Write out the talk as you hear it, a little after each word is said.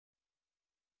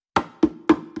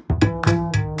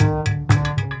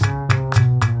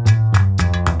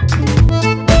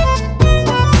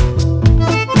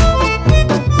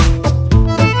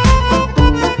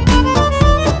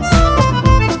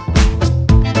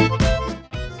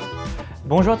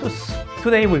Bonjour à tous!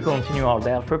 Today we continue our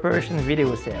DELF preparation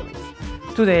video series.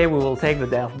 Today we will take the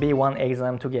DELF B1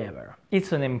 exam together.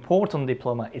 It's an important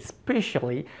diploma,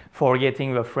 especially for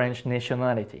getting the French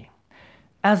nationality.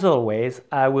 As always,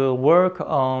 I will work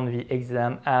on the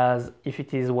exam as if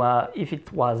it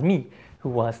was me who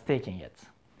was taking it.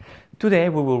 Today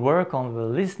we will work on the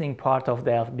listening part of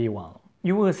DELF B1.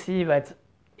 You will see that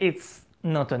it's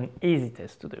not an easy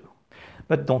test to do.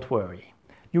 But don't worry,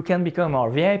 you can become our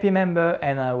VIP member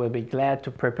and I will be glad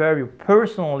to prepare you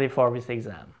personally for this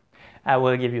exam. I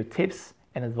will give you tips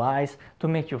and advice to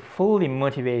make you fully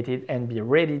motivated and be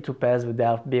ready to pass the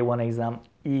DELF B1 exam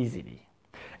easily.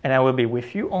 And I will be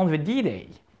with you on the D-Day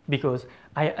because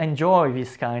I enjoy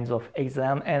these kinds of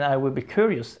exams and I will be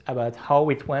curious about how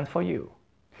it went for you.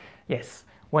 Yes,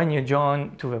 when you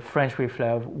join to the French with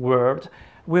Love world,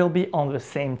 we'll be on the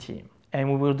same team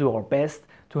and we will do our best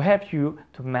to help you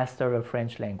to master the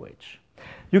French language.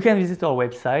 You can visit our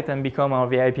website and become our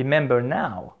VIP member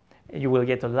now. You will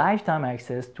get a lifetime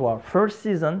access to our first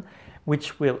season,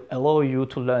 which will allow you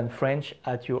to learn French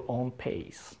at your own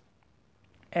pace.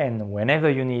 And whenever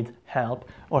you need help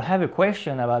or have a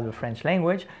question about the French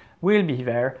language, we'll be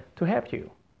there to help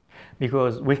you.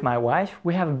 Because with my wife,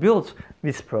 we have built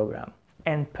this program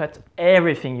and put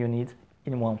everything you need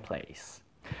in one place.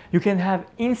 You can have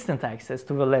instant access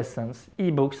to the lessons,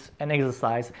 ebooks and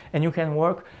exercise, and you can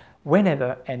work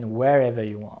whenever and wherever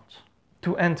you want.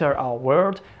 To enter our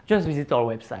world, just visit our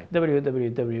website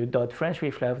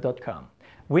www.frenchwithlove.com.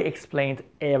 We explained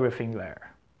everything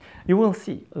there. You will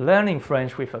see learning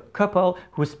French with a couple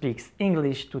who speaks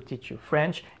English to teach you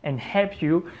French and help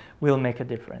you will make a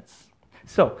difference.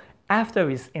 So, after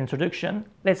this introduction,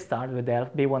 let's start the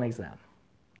DELF B1 exam.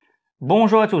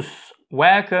 Bonjour à tous!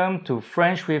 Welcome to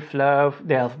French with Love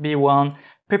DELF B1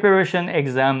 preparation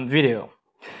exam video.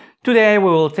 Today we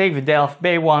will take the DELF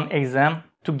B1 exam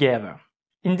together.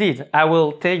 Indeed, I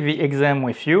will take the exam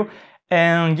with you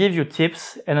and give you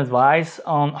tips and advice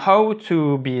on how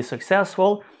to be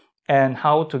successful and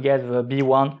how to get the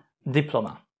B1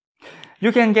 diploma.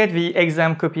 You can get the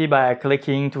exam copy by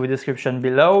clicking to the description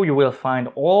below. You will find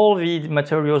all the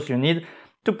materials you need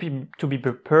to be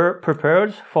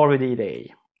prepared for the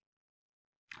D-Day.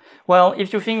 Well,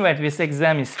 if you think that this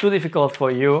exam is too difficult for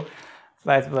you,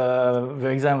 that the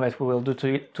exam that we will do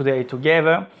today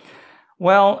together,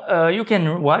 well, you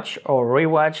can watch or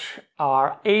rewatch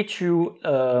our HU,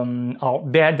 our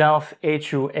DELF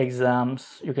HU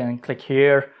exams. You can click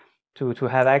here to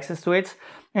have access to it.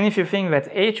 And if you think that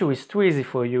HU is too easy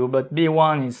for you, but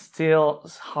B1 is still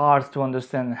hard to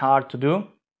understand and hard to do,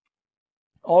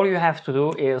 all you have to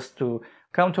do is to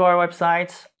come to our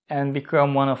website and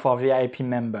become one of our VIP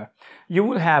member. You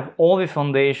will have all the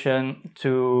foundation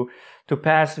to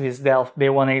pass this DELF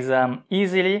B1 exam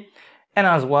easily. And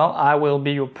as well, I will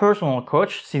be your personal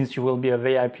coach since you will be a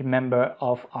VIP member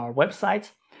of our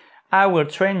website. I will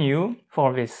train you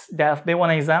for this DELF B1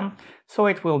 exam so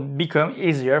it will become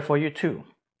easier for you too.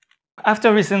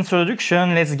 After this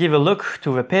introduction, let's give a look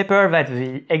to the paper that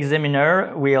the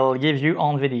examiner will give you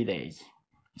on the D-Day.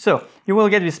 So, you will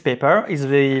get this paper. It's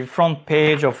the front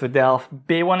page of the DELF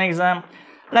B1 exam.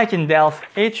 Like in DELF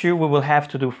HU, we will have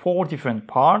to do 4 different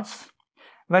parts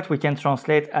that we can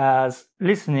translate as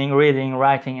listening, reading,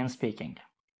 writing and speaking.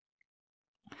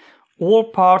 All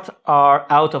parts are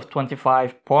out of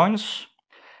 25 points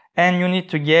and you need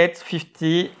to get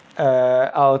 50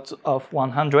 out of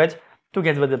 100 to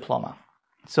get the diploma.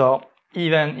 So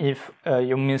even if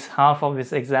you miss half of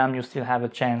this exam, you still have a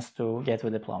chance to get the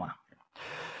diploma.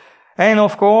 And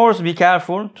of course, be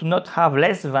careful to not have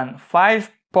less than 5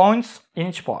 points in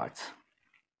each part.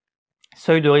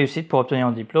 Seuil de réussite pour obtenir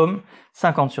un diplôme,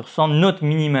 50 sur 100. Note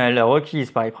minimale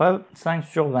requise par épreuve, 5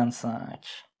 sur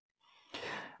 25.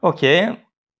 Okay,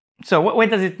 so what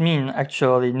does it mean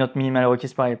actually, note minimale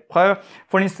requise par épreuve?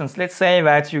 For instance, let's say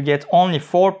that you get only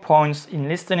 4 points in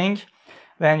listening,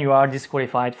 then you are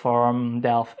disqualified from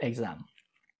DELF exam.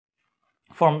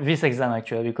 From this exam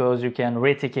actually, because you can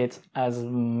retake it as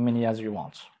many as you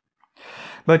want.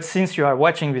 But since you are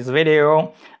watching this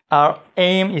video, our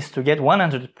aim is to get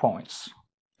 100 points.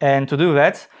 And to do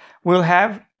that, we'll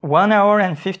have 1 hour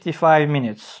and 55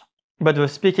 minutes. But the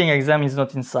speaking exam is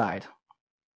not inside.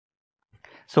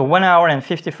 So 1 hour and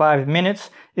 55 minutes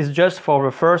is just for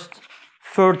the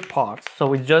third part.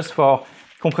 So it's just for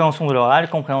compréhension de l'oral,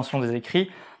 compréhension des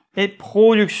écrits et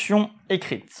production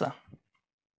écrite.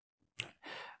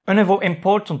 Another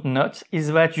important note is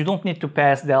that you don't need to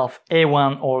pass DELF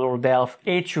A1 or DELF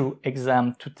A2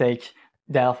 exam to take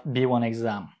DELF B1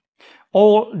 exam.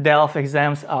 All DELF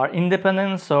exams are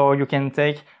independent, so you can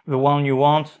take the one you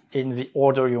want in the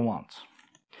order you want.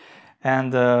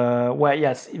 And well,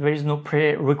 yes, there is no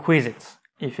prerequisite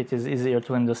if it is easier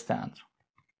to understand.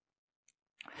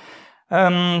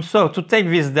 So to take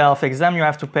this DELF exam, you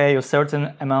have to pay a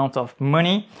certain amount of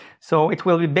money. So it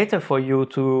will be better for you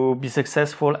to be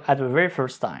successful at the very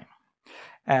first time.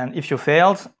 And if you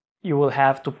failed, you will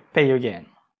have to pay again.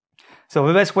 So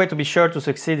the best way to be sure to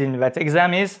succeed in that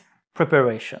exam is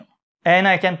preparation. And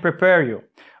I can prepare you.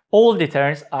 All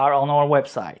details are on our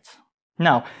website.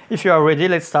 Now, if you are ready,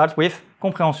 let's start with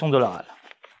Compréhension de l'oral.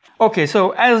 Okay,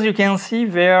 so as you can see,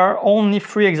 there are only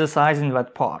 3 exercises in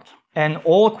that part. And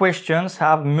all questions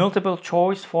have multiple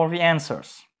choice for the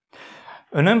answers.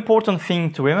 An important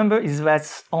thing to remember is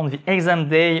that on the exam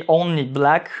day, only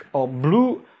black or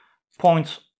blue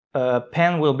point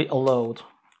pen will be allowed.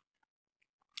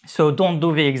 So don't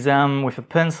do the exam with a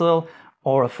pencil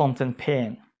or a fountain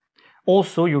pen.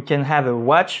 Also, you can have a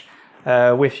watch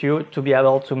with you to be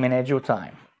able to manage your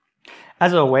time.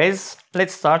 As always,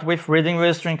 let's start with reading the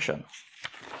instruction.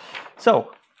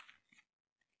 So,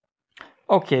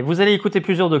 ok, vous allez écouter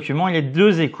plusieurs documents, il y a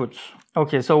 2 écoutes.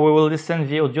 Ok, so we will listen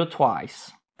the audio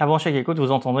twice. Avant chaque écoute,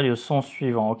 vous entendrez le son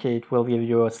suivant. Ok, it will give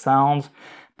you a sound.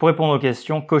 Pour répondre aux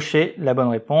questions, cochez la bonne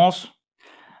réponse.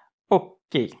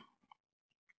 Ok.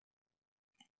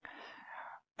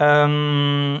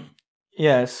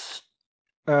 Yes.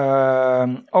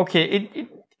 Okay,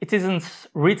 it isn't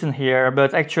written here,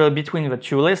 but actually between the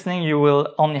 2 listening, you will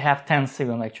only have 10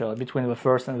 seconds actually, between the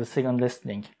first and the second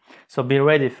listening. So be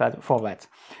ready for that.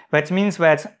 That means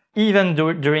that even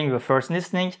during the first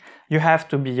listening, you have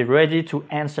to be ready to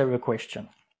answer the question.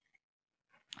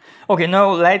 Okay,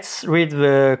 now let's read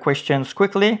the questions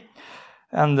quickly.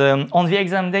 And on the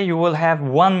exam day, you will have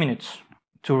 1 minute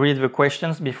to read the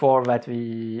questions before that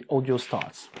the audio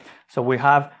starts. So we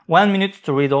have 1 minute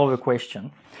to read all the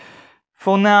questions.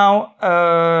 For now,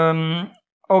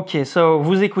 okay, so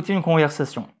vous écoutez une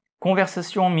conversation.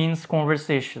 Conversation means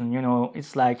conversation, you know,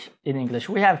 it's like in English.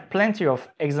 We have plenty of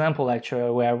examples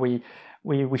actually where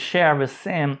we share the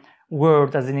same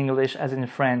word as in English as in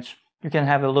French. You can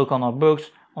have a look on our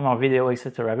books, on our video,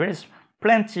 etc. There is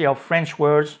plenty of French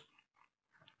words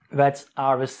that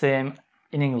are the same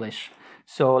in English.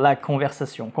 So like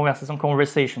conversation,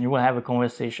 conversation, you will have a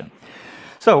conversation.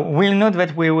 So we'll note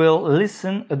that we will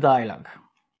listen a dialogue.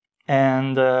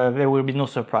 And there will be no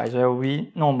surprise. There will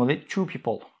be normally 2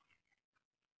 people.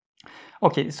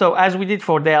 Okay, so as we did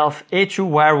for DELF A2,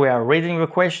 where we are reading the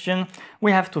question,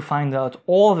 we have to find out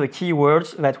all the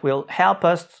keywords that will help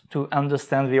us to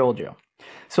understand the audio.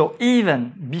 So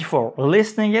even before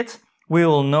listening it, we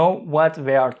will know what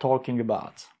they are talking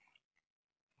about.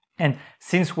 And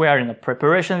since we are in a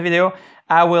preparation video,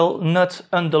 I will not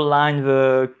underline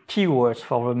the keywords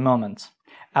for the moment.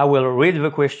 I will read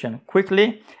the question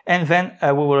quickly and then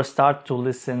we will start to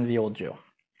listen the audio.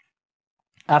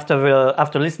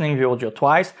 After listening the audio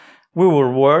twice, we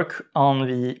will work on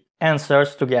the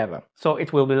answers together. So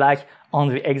it will be like on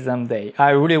the exam day.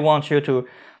 I really want you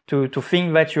to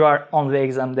think that you are on the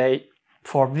exam day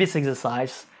for this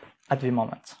exercise at the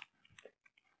moment.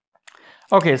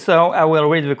 Okay, so I will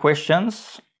read the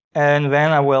questions and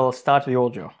then I will start the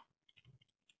audio.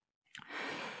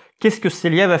 Qu'est-ce que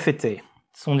Célia va fêter?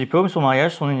 Son diplôme, son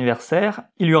mariage, son anniversaire.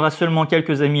 Il y aura seulement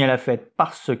quelques amis à la fête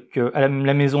parce que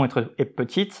la maison est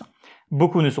petite.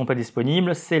 Beaucoup ne sont pas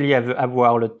disponibles. Célia veut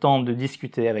avoir le temps de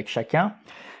discuter avec chacun.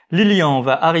 Lilian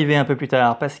va arriver un peu plus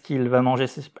tard parce qu'il va manger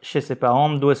chez ses parents,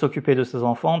 doit s'occuper de ses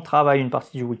enfants, travaille une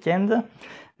partie du week-end.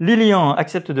 Lilian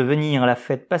accepte de venir à la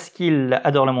fête parce qu'il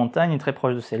adore la montagne, est très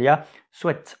proche de Célia,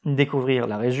 souhaite découvrir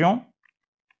la région.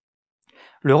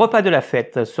 Le repas de la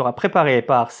fête sera préparé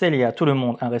par Célia, tout le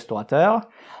monde, un restaurateur.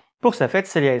 Pour sa fête,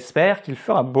 Célia espère qu'il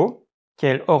fera beau,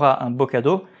 qu'elle aura un beau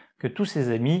cadeau, que tous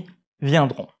ses amis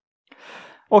viendront.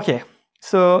 Okay,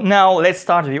 so now let's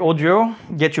start the audio.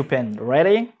 Get your pen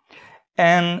ready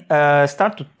and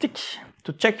start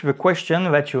to check the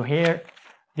question that you hear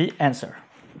the answer.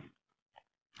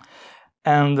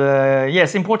 And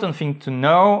yes, important thing to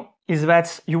know is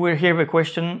that you will hear the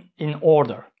question in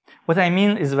order. What I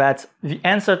mean is that the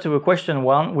answer to a question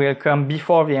 1 will come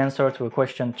before the answer to a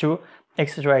question 2,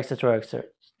 etc., etc., etc.,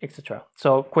 etc.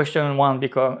 So question 1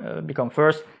 become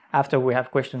first, after we have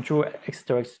question 2,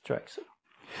 etc., etc., etc.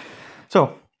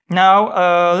 So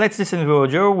now let's listen to the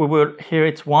audio. We will hear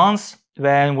it once,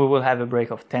 then we will have a break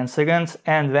of 10 seconds,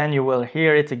 and then you will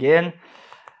hear it again,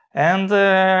 and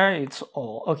it's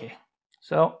all okay.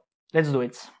 So let's do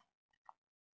it.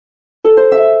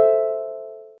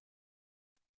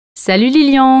 Salut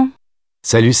Lilian.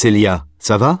 Salut Célia,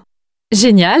 ça va?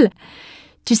 Génial.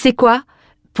 Tu sais quoi?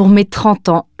 Pour mes 30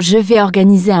 ans, je vais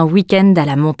organiser un week-end à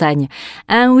la montagne.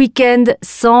 Un week-end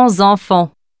sans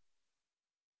enfants.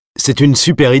 C'est une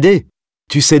super idée.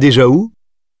 Tu sais déjà où?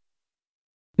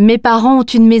 Mes parents ont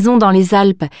une maison dans les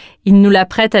Alpes. Ils nous la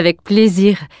prêtent avec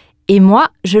plaisir. Et moi,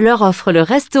 je leur offre le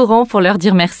restaurant pour leur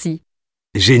dire merci.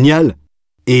 Génial.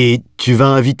 Et tu vas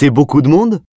inviter beaucoup de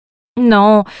monde?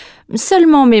 Non,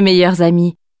 seulement mes meilleurs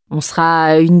amis. On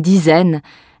sera une dizaine.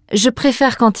 Je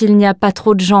préfère quand il n'y a pas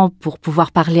trop de gens pour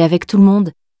pouvoir parler avec tout le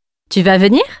monde. Tu vas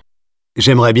venir?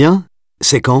 J'aimerais bien.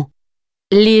 C'est quand?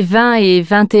 Les 20 et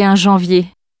 21 janvier.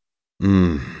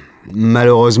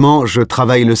 Malheureusement, je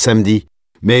travaille le samedi.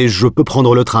 Mais je peux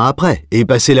prendre le train après et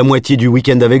passer la moitié du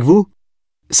week-end avec vous.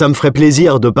 Ça me ferait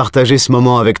plaisir de partager ce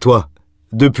moment avec toi.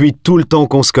 Depuis tout le temps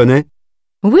qu'on se connaît.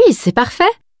 Oui, c'est parfait.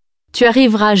 Tu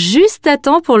arriveras juste à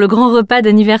temps pour le grand repas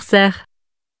d'anniversaire.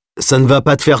 Ça ne va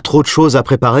pas te faire trop de choses à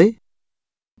préparer?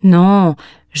 Non,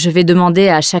 je vais demander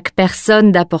à chaque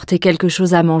personne d'apporter quelque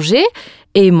chose à manger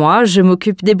et moi, je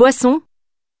m'occupe des boissons.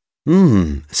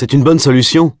 C'est une bonne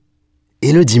solution.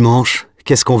 Et le dimanche,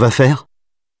 qu'est-ce qu'on va faire?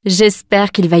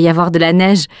 J'espère qu'il va y avoir de la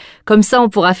neige. Comme ça, on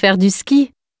pourra faire du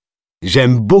ski.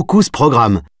 J'aime beaucoup ce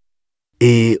programme.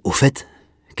 Et au fait,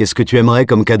 qu'est-ce que tu aimerais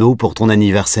comme cadeau pour ton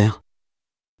anniversaire?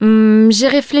 J'ai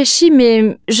réfléchi,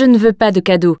 mais je ne veux pas de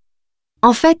cadeau.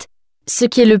 En fait, ce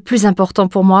qui est le plus important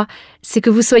pour moi, c'est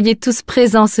que vous soyez tous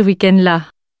présents ce week-end-là.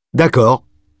 D'accord.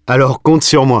 Alors compte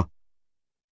sur moi.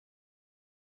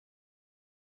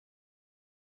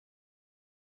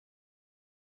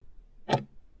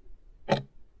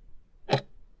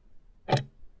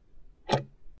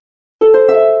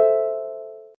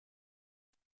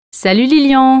 Salut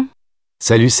Lilian!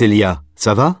 Salut Célia,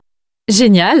 ça va?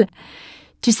 Génial!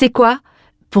 Tu sais quoi?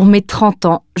 Pour mes 30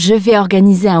 ans, je vais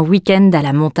organiser un week-end à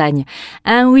la montagne.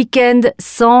 Un week-end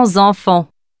sans enfants.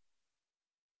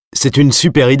 C'est une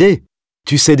super idée.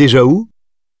 Tu sais déjà où?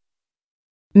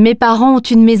 Mes parents ont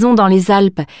une maison dans les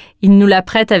Alpes. Ils nous la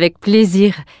prêtent avec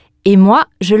plaisir. Et moi,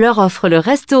 je leur offre le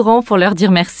restaurant pour leur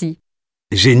dire merci.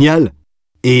 Génial.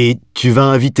 Et tu vas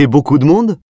inviter beaucoup de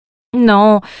monde?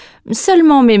 Non,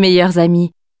 seulement mes meilleurs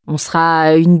amis. On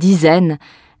sera une dizaine.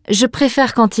 Je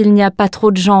préfère quand il n'y a pas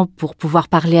trop de gens pour pouvoir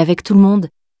parler avec tout le monde.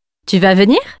 Tu vas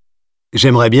venir?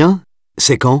 J'aimerais bien.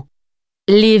 C'est quand?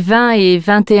 Les 20 et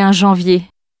 21 janvier.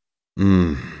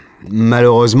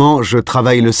 Malheureusement, je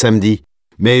travaille le samedi.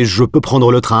 Mais je peux prendre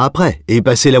le train après et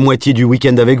passer la moitié du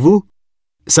week-end avec vous.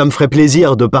 Ça me ferait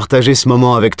plaisir de partager ce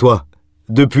moment avec toi.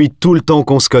 Depuis tout le temps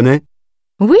qu'on se connaît.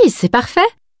 Oui, c'est parfait.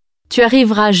 Tu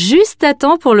arriveras juste à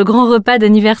temps pour le grand repas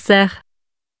d'anniversaire.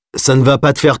 Ça ne va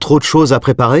pas te faire trop de choses à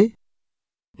préparer?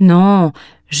 Non,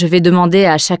 je vais demander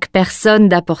à chaque personne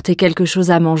d'apporter quelque chose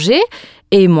à manger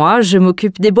et moi, je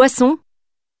m'occupe des boissons.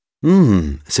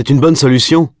 C'est une bonne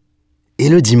solution. Et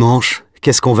le dimanche,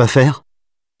 qu'est-ce qu'on va faire?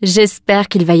 J'espère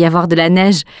qu'il va y avoir de la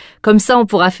neige. Comme ça, on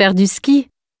pourra faire du ski.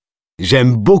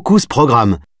 J'aime beaucoup ce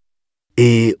programme.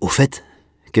 Et au fait,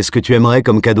 qu'est-ce que tu aimerais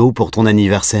comme cadeau pour ton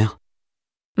anniversaire?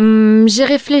 J'ai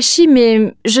réfléchi,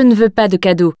 mais je ne veux pas de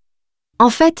cadeau. En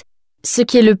fait, ce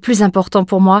qui est le plus important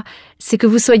pour moi, c'est que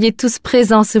vous soyez tous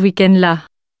présents ce week-end-là.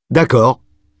 D'accord.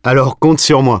 Alors compte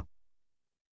sur moi.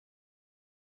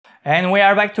 And we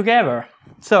are back together.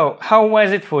 So, how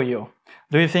was it for you?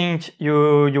 Do you think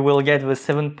you will get the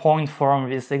 7 points from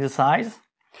this exercise?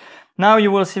 Now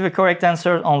you will see the correct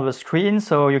answer on the screen,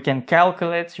 so you can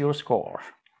calculate your score.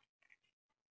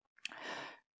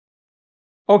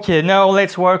 Okay, now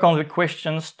let's work on the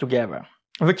questions together.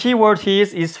 The key word here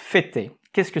is fêter.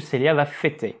 Qu'est-ce que Célia va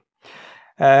fêter?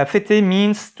 Fêter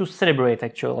means to celebrate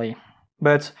actually.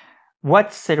 But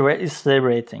what celebrate is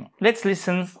celebrating? Let's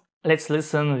listen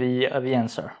the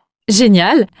answer.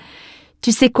 Génial!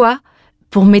 Tu sais quoi?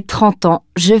 Pour mes 30 ans,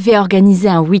 je vais organiser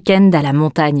un week-end à la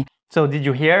montagne. So did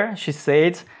you hear? She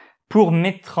said, pour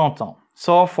mes 30 ans.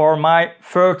 So for my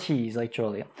 30s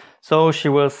actually. So she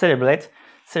will celebrate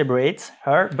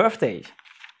her birthday.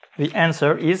 The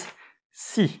answer is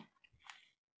C.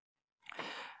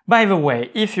 By the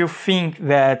way, if you think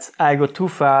that I go too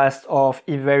fast or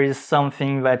if there is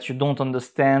something that you don't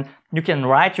understand, you can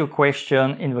write your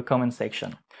question in the comment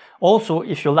section. Also,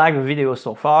 if you like the video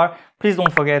so far, please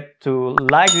don't forget to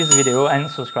like this video and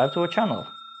subscribe to our channel.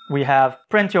 We have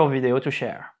plenty of video to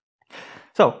share.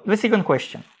 So, the second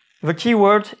question. The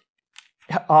keywords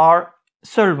are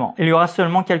seulement. Il y aura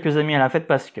seulement quelques amis à la fête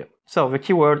parce que. So, the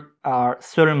keywords are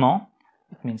seulement,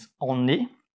 it means only.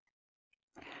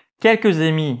 Quelques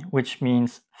amis, which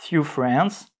means few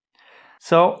friends.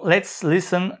 So, let's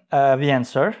listen the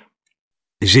answer.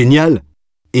 Génial!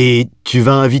 Et tu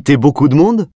vas inviter beaucoup de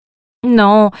monde?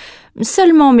 Non,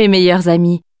 seulement mes meilleurs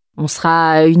amis. On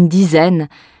sera une dizaine.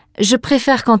 Je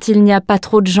préfère quand il n'y a pas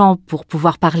trop de gens pour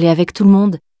pouvoir parler avec tout le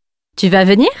monde. Tu vas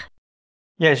venir?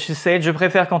 Yes, she said, je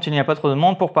préfère quand il n'y a pas trop de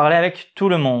monde pour parler avec tout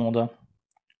le monde.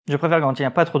 Je préfère quand il n'y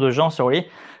a pas trop de gens, sorry,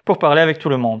 pour parler avec tout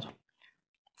le monde.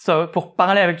 So, pour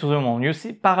parler avec tout le monde, you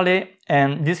see, parler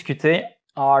and discuter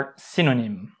are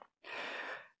synonyms.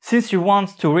 Since you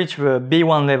want to reach the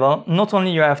B1 level, not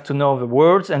only you have to know the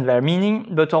words and their meaning,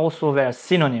 but also their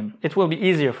synonym. It will be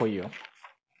easier for you.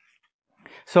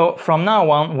 So from now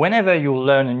on, whenever you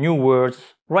learn a new word,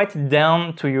 write it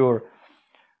down to your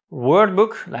word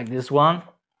book, like this one,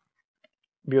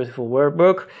 beautiful word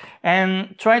book,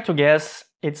 and try to guess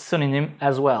its synonym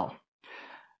as well.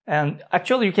 And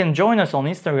actually, you can join us on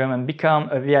Instagram and become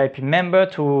a VIP member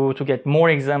to get more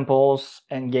examples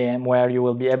and game where you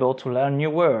will be able to learn new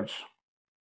words.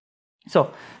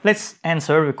 So, let's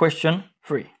answer the question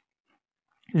 3.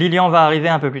 Lilian va arriver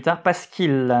un peu plus tard parce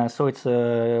qu'il, so it's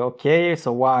okay,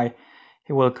 so why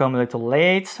he will come a little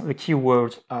late. The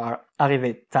keywords are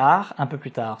arriver tard, un peu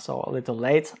plus tard, so a little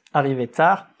late, arriver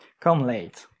tard, come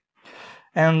late.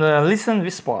 And listen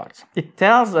this part. It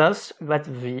tells us that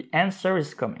the answer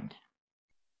is coming.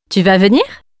 Tu vas venir?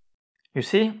 You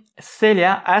see,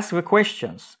 Celia asked the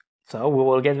questions, so we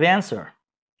will get the answer.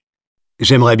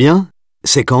 J'aimerais bien.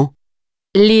 C'est quand?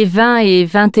 Les 20 et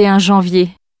 21 janvier.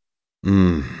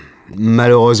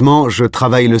 Malheureusement, je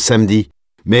travaille le samedi.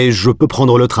 Mais je peux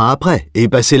prendre le train après et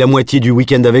passer la moitié du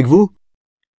week-end avec vous?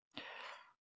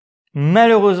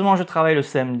 Malheureusement, je travaille le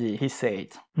samedi, he said.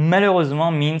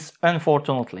 Malheureusement means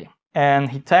unfortunately. And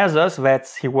he tells us that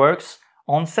he works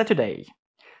on Saturday.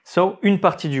 So, une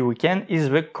partie du week-end is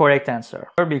the correct answer.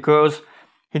 Because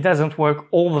he doesn't work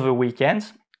all the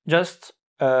weekends, just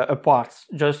a part,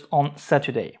 just on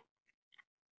Saturday.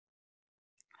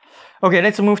 Okay,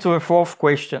 let's move to the fourth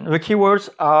question. The keywords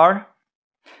are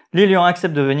Lilian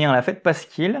accepte de venir à la fête parce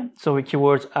qu'il. So the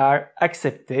keywords are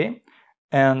accepter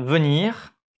and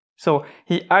venir. So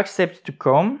he accepts to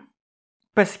come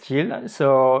parce qu'il.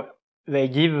 So they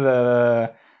give the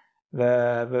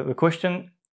question.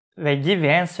 They give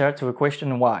the answer to the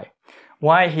question why.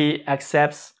 Why he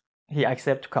accepts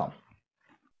to come.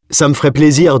 Ça me ferait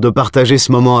plaisir de partager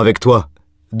ce moment avec toi.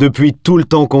 Depuis tout le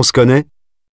temps qu'on se connaît.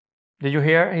 Did you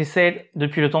hear? He said,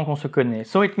 depuis le temps qu'on se connaît.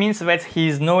 So it means that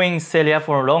he's knowing Celia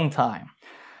for a long time.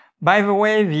 By the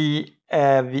way, the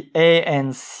A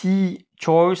and C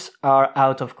choice are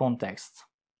out of context.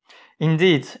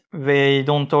 Indeed, they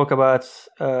don't talk about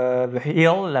the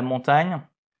hill, la montagne,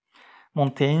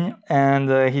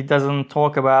 and he doesn't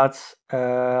talk about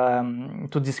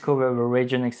to discover the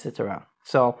region, etc.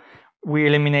 So we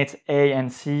eliminate A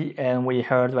and C, and we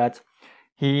heard that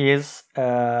he is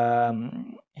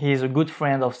a good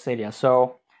friend of Celia.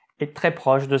 So, est très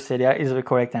proche de Celia is the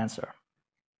correct answer.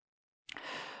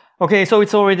 Okay, so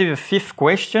it's already the fifth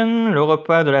question. Le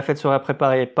repas de la fête sera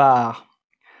préparé par.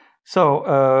 So,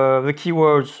 the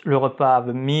keywords, le repas,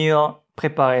 the meal,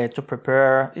 préparer, to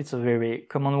prepare, it's a very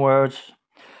common word.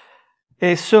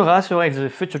 Et sera is the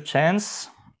future tense.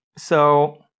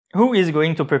 So, who is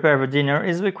going to prepare the dinner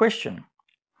is the question.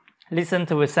 Listen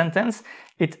to the sentence.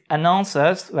 It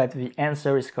announces that the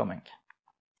answer is coming.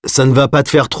 Ça ne va pas te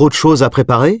faire trop de choses à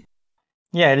préparer?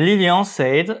 Yeah, Lilian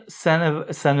said, ça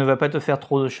ne va pas te faire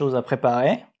trop de choses à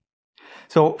préparer.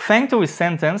 So, thanks to this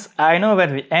sentence, I know that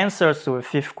the answers to the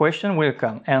fifth question will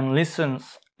come. And listen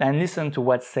to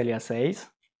what Celia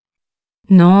says.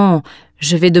 Non,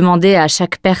 je vais demander à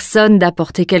chaque personne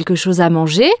d'apporter quelque chose à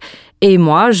manger et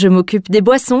moi, je m'occupe des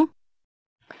boissons.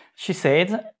 She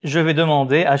said, je vais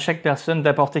demander à chaque personne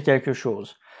d'apporter quelque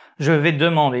chose. Je vais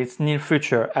demander, it's near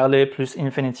future, aller plus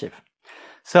infinitive.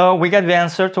 So we got the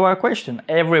answer to our question.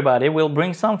 Everybody will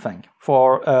bring something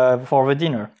for the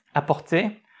dinner.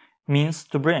 Apporter means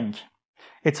to bring.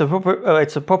 It's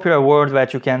a popular word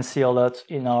that you can see a lot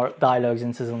in our dialogues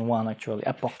in season 1 actually.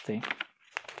 Apporter.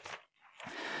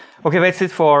 Okay, that's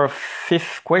it for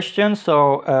fifth question.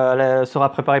 So, sera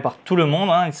préparé par tout le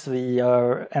monde. Hein? It's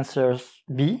the answers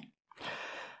B.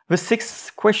 The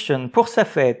sixth question. Pour sa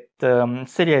fête,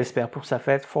 Celia espère pour sa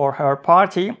fête. For her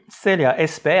party, Celia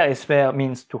espère. Espère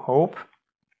means to hope.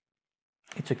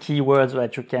 It's a key word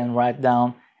that you can write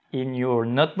down in your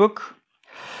notebook.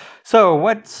 So,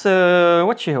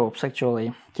 what she hopes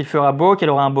actually? Qu'il fera beau, qu'elle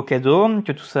aura un beau cadeau,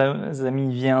 que tous ses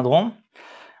amis viendront.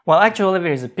 Well, actually,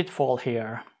 there is a pitfall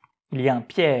here. Il y a un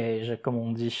piège, comme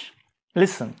on dit.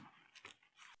 Listen.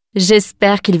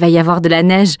 J'espère qu'il va y avoir de la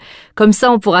neige. Comme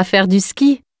ça, on pourra faire du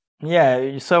ski.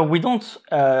 Yeah, so we don't,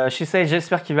 she says,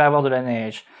 j'espère qu'il va y avoir de la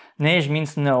neige. Neige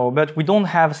means no, but we don't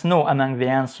have snow among the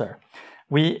answer.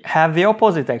 We have the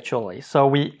opposite actually, so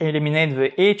we eliminate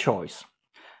the A choice.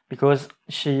 because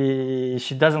she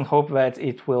doesn't hope that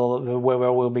the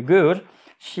weather will be good.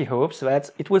 She hopes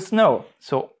that it will snow.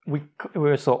 So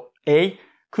A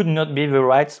could not be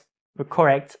the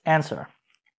correct answer.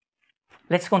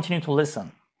 Let's continue to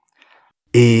listen.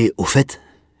 Et au fait,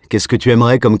 qu'est-ce que tu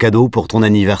aimerais comme cadeau pour ton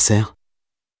anniversaire?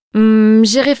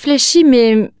 J'ai réfléchi,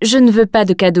 mais je ne veux pas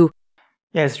de cadeau.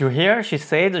 Yes, you hear, she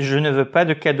said, je ne veux pas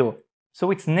de cadeau.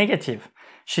 So it's negative.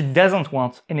 She doesn't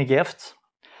want any gift.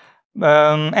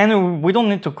 And we don't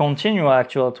need to continue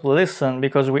actually to listen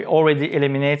because we already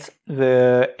eliminate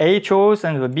the A choice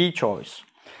and the B choice.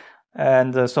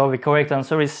 And so the correct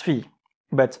answer is C.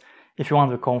 But if you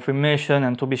want the confirmation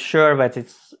and to be sure that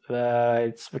it's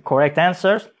the correct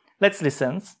answer, let's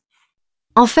listen.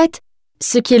 En fait,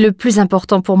 ce qui est le plus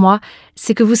important pour moi,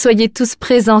 c'est que vous soyez tous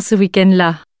présents ce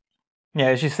week-end-là.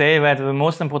 Yeah, she said that the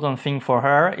most important thing for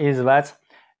her is that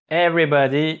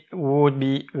everybody would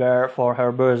be there for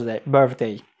her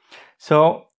birthday.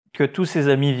 So, que tous ses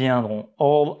amis viendront.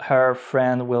 All her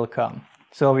friends will come.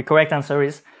 So the correct answer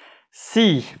is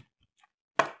C.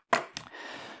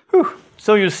 Whew.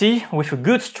 So you see, with a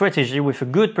good strategy, with a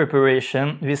good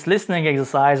preparation, this listening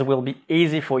exercise will be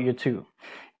easy for you too.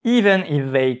 Even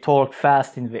if they talk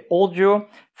fast in the audio,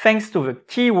 thanks to the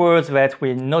keywords that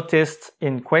we noticed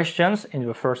in questions in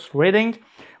the first reading,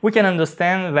 we can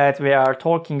understand that they are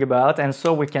talking about, and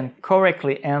so we can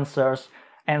correctly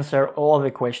answer all the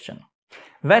questions.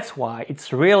 That's why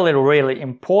it's really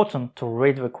important to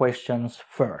read the questions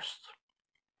first.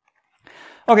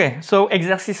 Okay, so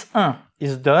exercice 1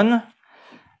 is done,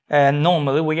 and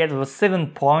normally we get the 7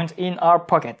 points in our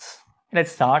pockets.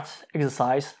 Let's start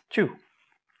exercise 2.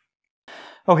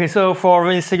 Okay, so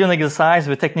for the second exercise,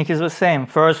 the technique is the same.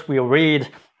 First, we read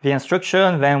the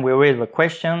instruction, then we read the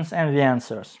questions and the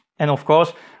answers. And of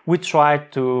course, we try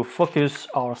to focus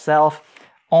ourselves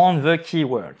on the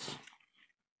keywords.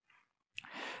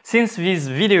 Since this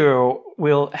video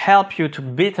will help you to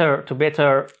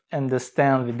better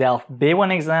understand the DELF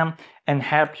B1 exam and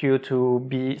help you to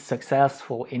be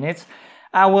successful in it,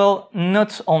 I will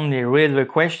not only read the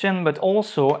question, but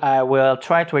also I will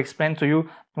try to explain to you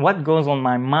what goes on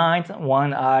my mind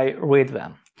when I read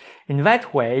them. In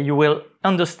that way, you will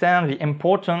understand the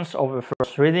importance of the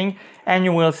first reading, and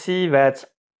you will see that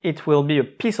it will be a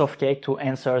piece of cake to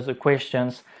answer the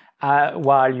questions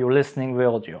while you're listening to the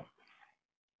audio.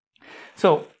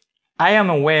 So, I am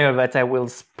aware that I will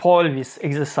spoil this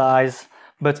exercise,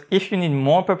 but if you need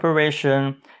more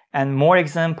preparation and more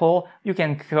example, you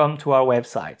can come to our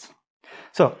website.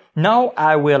 So, now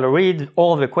I will read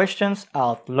all the questions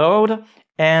out loud,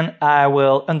 and I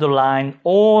will underline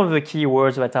all the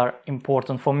keywords that are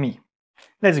important for me.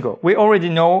 Let's go. We already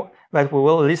know that we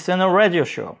will listen to a radio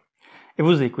show. Et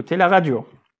vous écoutez la radio.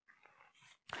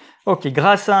 Ok,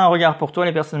 grâce à un regard pour toi,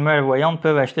 les personnes malvoyantes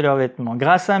peuvent acheter leurs vêtements.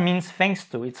 Grâce à means thanks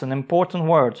to. It's an important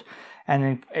word,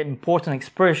 an important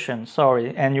expression,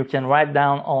 sorry, and you can write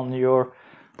down on your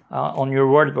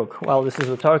word book. Well, this is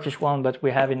a Turkish one, but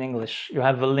we have in English. You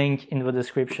have the link in the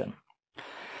description.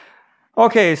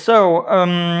 Okay, so,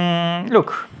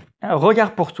 look, un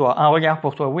regard pour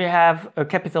toi. We have a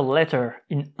capital letter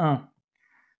in un.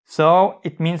 So,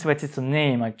 it means that it's a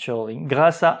name, actually.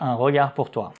 Grâce à un regard pour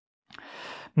toi.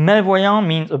 Malvoyant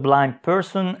means a blind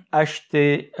person.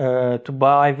 Acheter, to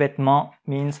buy, vêtements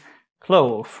means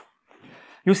clothes.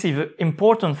 You see, the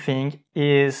important thing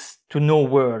is to know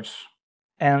words.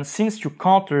 And since you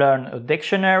can't learn a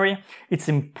dictionary, it's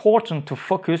important to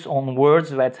focus on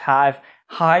words that have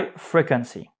high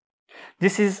frequency.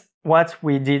 This is what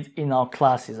we did in our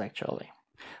classes actually.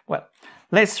 Well,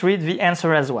 let's read the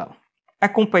answer as well.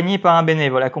 Accompagné par un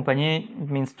bénévole. Accompagné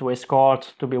means to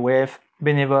escort, to be with.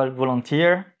 Bénévole,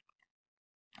 volunteer.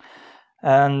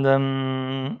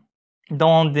 And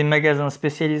dans des magasins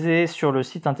spécialisés sur le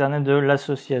site internet de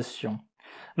l'association.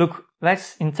 Look,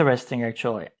 that's interesting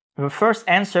actually. The first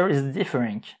answer is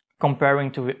different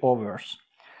comparing to the others.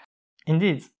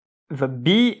 Indeed, the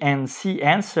B and C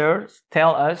answers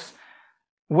tell us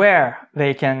where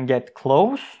they can get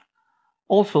clothes.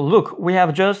 Also, look, we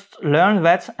have just learned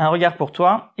that Un regard pour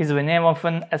toi is the name of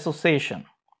an association.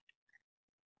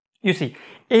 You see,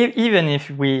 even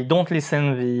if we don't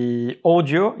listen the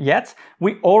audio yet,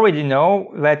 we already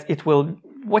know that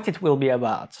what it will be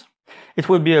about. It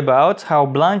will be about how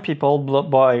blind people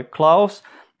buy clothes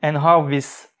and how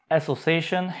this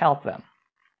association help them.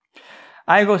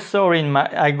 I go slowly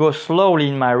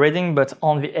in my reading, but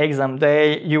on the exam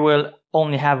day, you will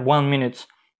only have 1 minute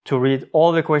to read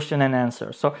all the question and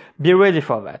answers. So be ready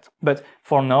for that. But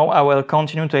for now, I will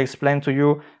continue to explain to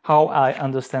you how I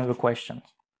understand the questions.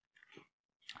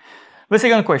 The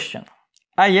second question.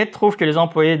 Hayet trouve que les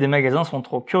employés des magasins sont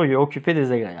trop curieux, occupés,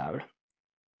 désagréables.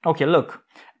 Okay, look.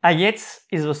 Hayet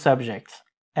is the subject.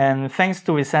 And thanks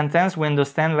to this sentence, we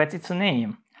understand that it's a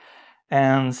name.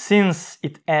 And since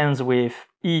it ends with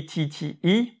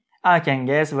E-T-T-E, I can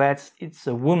guess that it's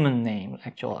a woman name,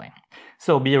 actually.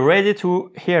 So be ready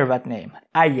to hear that name,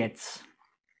 Hayet.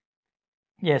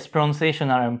 Yes, pronunciation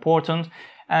are important,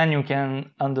 and you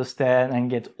can understand and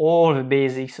get all the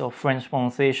basics of French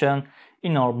pronunciation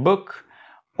in our book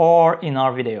or in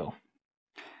our video.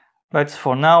 But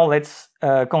for now, let's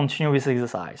continue this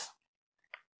exercise.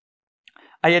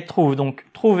 Hayet trouve, donc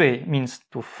trouver means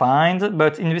to find,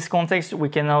 but in this context we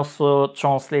can also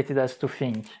translate it as to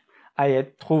think.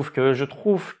 Hayet trouve que, je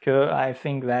trouve que, I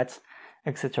think that,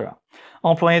 etc.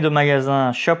 Employés de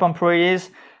magasin, shop employees,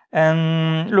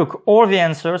 and look, all the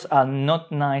answers are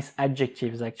not nice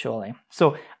adjectives actually.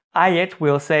 So Hayet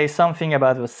will say something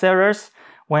about the sellers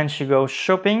when she goes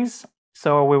shopping,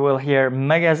 so we will hear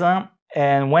magasin,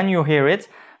 and when you hear it,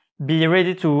 be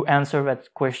ready to answer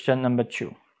that question number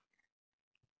 2.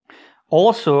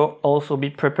 Also be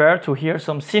prepared to hear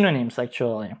some synonyms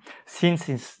actually. Since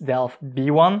it's DELF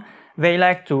B1, they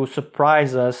like to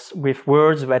surprise us with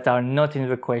words that are not in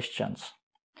the questions.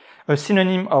 A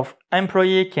synonym of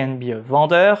employé can be a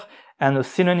vendeur, and a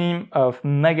synonym of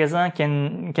magasin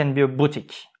can be a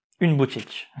boutique. Une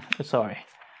boutique, sorry.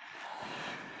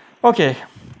 Okay.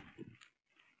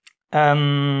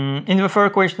 In the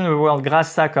third question, the word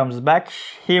grâce comes back.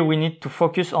 Here we need to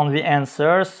focus on the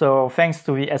answer. So thanks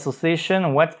to the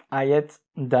association, what Hayet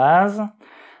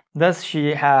does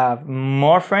she have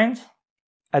more friends?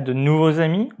 A de nouveaux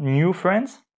amis, new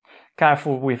friends.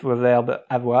 Careful with the verb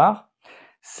avoir.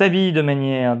 S'habille de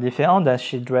manière différente, does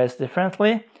she dress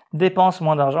differently? Dépense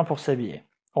moins d'argent pour s'habiller.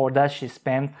 Or does she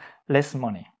spend less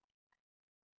money?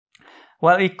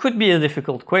 Well, it could be a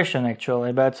difficult question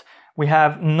actually, but we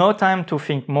have no time to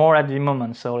think more at the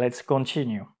moment, so let's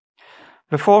continue.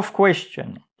 The fourth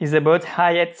question is about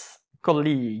Hayet's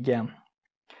colleague.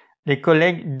 Les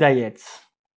collègues d'Hayet.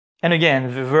 And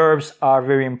again, the verbs are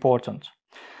very important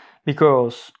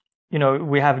because, you know,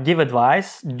 we have give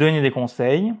advice, donner des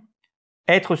conseils,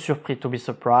 être surpris, to be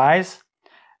surprised,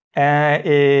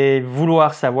 et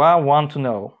vouloir savoir, want to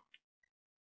know.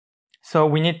 So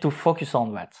we need to focus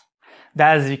on that.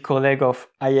 Does the colleague of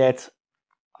Hayet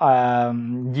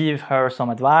give her some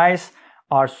advice,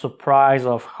 are surprised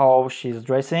of how she's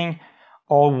dressing,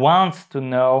 or wants to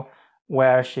know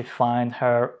where she finds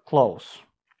her clothes?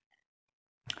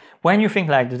 When you think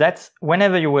like that,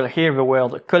 whenever you will hear the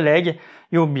word collègue,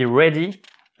 you'll be ready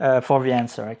for the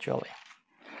answer actually.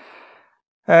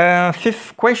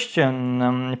 Fifth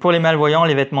question. Pour les malvoyants,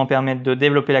 les vêtements permettent de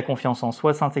développer la confiance en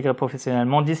soi, s'intégrer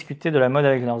professionnellement, discuter de la mode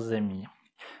avec leurs amis.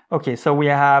 Okay, so we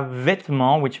have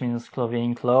vêtements, which means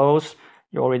clothing, clothes.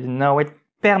 You already know it.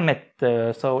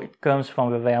 Permettre, so it comes from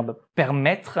the verb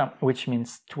permettre, which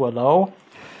means to allow.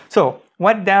 So,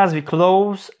 what does the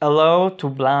clothes allow to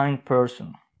blind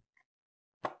person?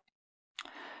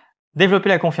 Développer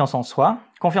la confiance en soi.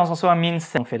 Confiance en soi means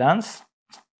confidence,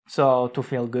 so to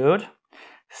feel good.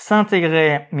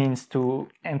 S'intégrer means to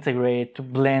integrate, to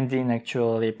blend in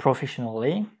actually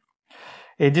professionally.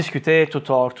 Et discuter, to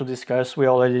talk, to discuss, we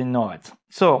already know it.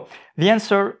 So, the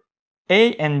answer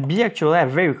A and B actually are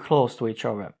very close to each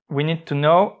other. We need to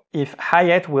know if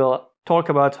Hayet will talk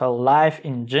about her life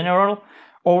in general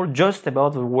or just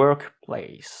about the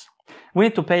workplace. We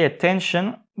need to pay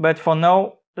attention, but for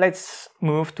now, let's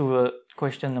move to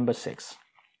question number 6.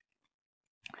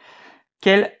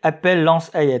 Quel appel lance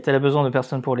Hayet? Elle a besoin de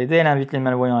personnes pour l'aider, elle invite les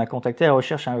malvoyants à la contacter, elle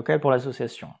recherche un local pour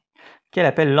l'association. Quel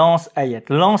appel lance Hayet?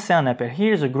 Lancer un appel.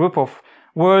 Here's a group of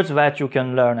words that you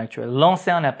can learn actually.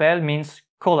 Lancer un appel means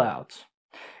call out.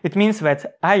 It means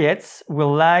that Hayet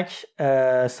will like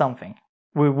something.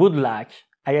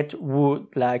 Hayet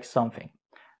would like something.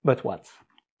 But what?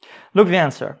 Look the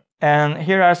answer. And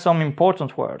here are some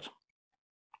important words.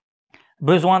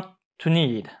 Besoin, to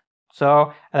need.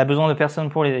 So, elle a besoin de personnes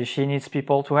pour l'aider. She needs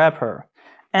people to help her.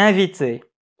 Inviter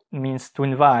means to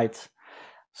invite.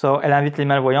 So, elle invite les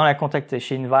malvoyants à la contacter.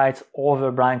 She invites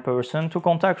other blind person to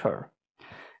contact her.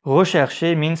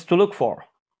 Rechercher means to look for.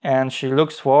 And she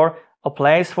looks for a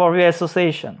place for the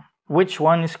association. Which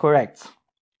one is correct?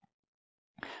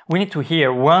 We need to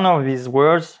hear one of these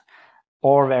words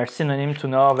or their synonym to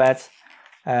know that,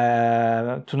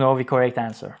 to know the correct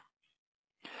answer.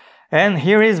 And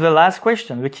here is the last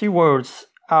question. The key words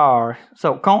are,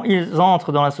 so, quand ils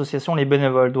entrent dans l'association, les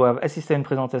bénévoles doivent assister à une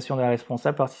présentation de la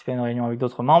responsable, participer à une réunion avec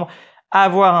d'autres membres,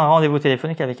 avoir un rendez-vous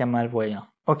téléphonique avec un malvoyant.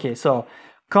 Ok, so,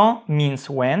 quand means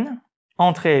when,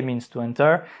 entrer means to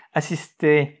enter,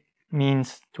 assister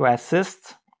means to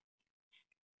assist.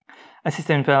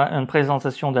 Assister à une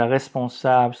présentation d'un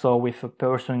responsable, so with a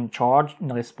person in charge,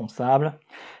 une responsable.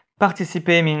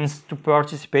 Participer means to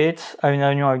participate à une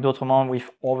réunion avec d'autres membres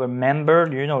with other members.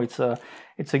 You know,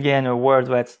 it's again a word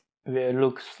that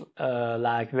looks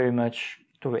like very much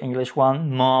to the English one.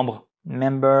 Membre,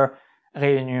 member,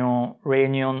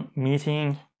 réunion,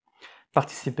 meeting.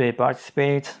 Participer,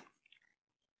 participate.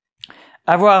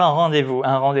 Avoir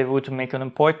un rendez-vous to make an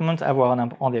appointment, avoir un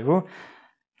rendez-vous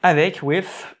avec,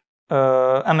 with,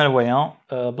 un malvoyant,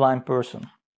 a blind person.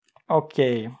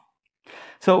 Okay.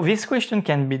 So this question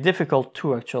can be difficult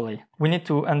too, actually. We need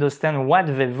to understand what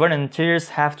the volunteers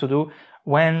have to do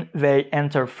when they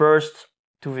enter first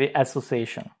to the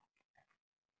association.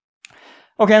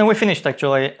 Okay, and we finished,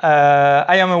 actually.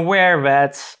 I am aware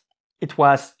that it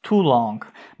was too long,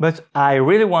 but I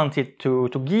really wanted to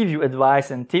give you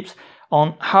advice and tips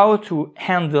on how to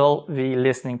handle the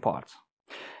listening part.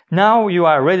 Now you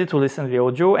are ready to listen to the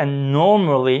audio, and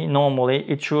normally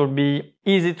it should be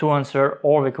easy to answer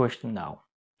all the questions now.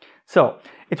 So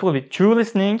it will be 2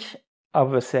 listening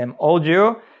of the same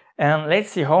audio, and let's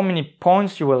see how many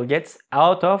points you will get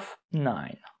out of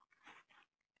 9.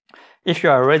 If you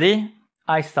are ready,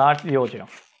 I start the audio.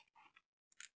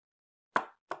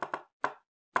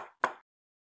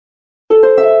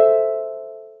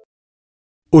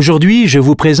 Aujourd'hui, je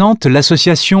vous présente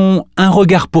l'association Un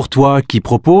regard pour toi qui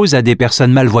propose à des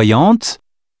personnes malvoyantes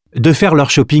de faire leur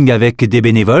shopping avec des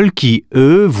bénévoles qui,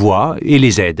 eux, voient et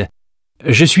les aident.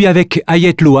 Je suis avec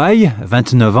Ayet Louaï,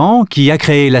 29 ans, qui a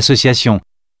créé l'association.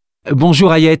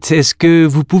 Bonjour Ayet, est-ce que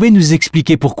vous pouvez nous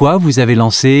expliquer pourquoi vous avez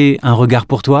lancé Un regard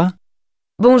pour toi?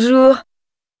 Bonjour,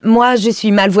 moi je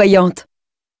suis malvoyante.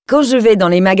 Quand je vais dans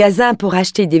les magasins pour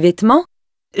acheter des vêtements,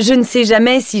 je ne sais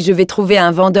jamais si je vais trouver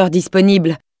un vendeur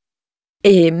disponible.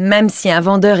 Et même si un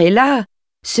vendeur est là,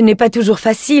 ce n'est pas toujours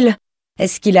facile.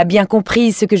 Est-ce qu'il a bien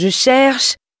compris ce que je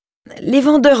cherche? Les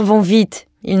vendeurs vont vite,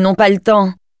 ils n'ont pas le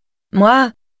temps.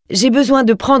 Moi, j'ai besoin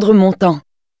de prendre mon temps.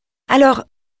 Alors,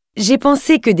 j'ai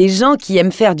pensé que des gens qui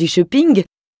aiment faire du shopping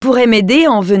pourraient m'aider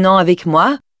en venant avec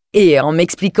moi et en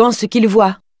m'expliquant ce qu'ils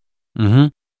voient.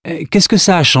 Qu'est-ce que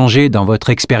ça a changé dans votre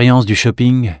expérience du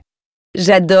shopping?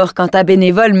 J'adore quand un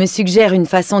bénévole me suggère une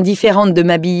façon différente de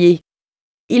m'habiller.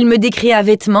 Il me décrit un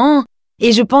vêtement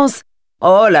et je pense «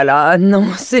 Oh là là, non,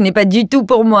 ce n'est pas du tout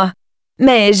pour moi ».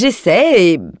 Mais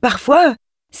j'essaie et parfois,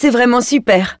 c'est vraiment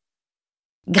super.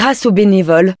 Grâce aux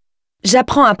bénévoles,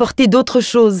 j'apprends à porter d'autres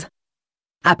choses.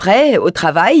 Après, au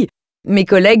travail, mes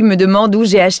collègues me demandent où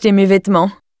j'ai acheté mes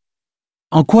vêtements.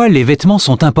 En quoi les vêtements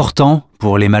sont importants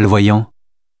pour les malvoyants?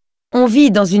 On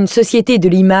vit dans une société de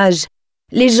l'image.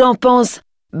 Les gens pensent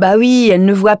 « Bah oui, elle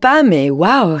ne voit pas, mais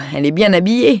waouh, elle est bien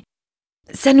habillée ».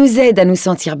 Ça nous aide à nous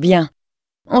sentir bien.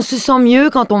 On se sent mieux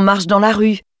quand on marche dans la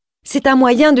rue. C'est un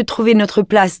moyen de trouver notre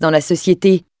place dans la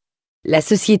société. La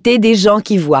société des gens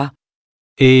qui voient.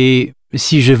 Et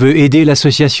si je veux aider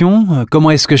l'association,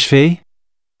 comment est-ce que je fais?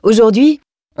 Aujourd'hui,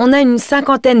 on a une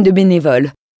 50aine de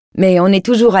bénévoles. Mais on est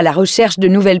toujours à la recherche de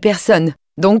nouvelles personnes.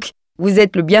 Donc, vous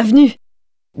êtes le bienvenu.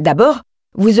 D'abord,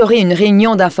 vous aurez une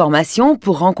réunion d'information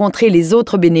pour rencontrer les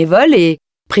autres bénévoles et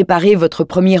préparer votre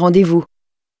premier rendez-vous.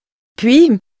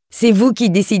 Puis, c'est vous qui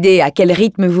décidez à quel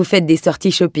rythme vous faites des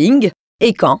sorties shopping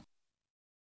et quand.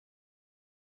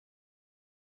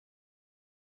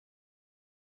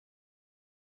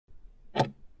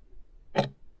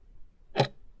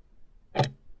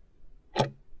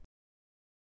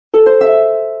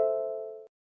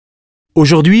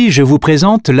 Aujourd'hui, je vous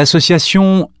présente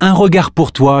l'association Un regard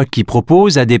pour toi qui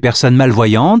propose à des personnes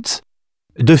malvoyantes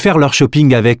de faire leur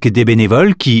shopping avec des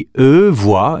bénévoles qui, eux,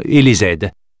 voient et les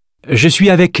aident. Je suis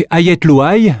avec Ayet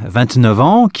Louaï, 29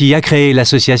 ans, qui a créé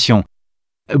l'association.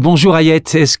 Bonjour Ayet,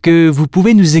 est-ce que vous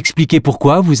pouvez nous expliquer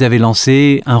pourquoi vous avez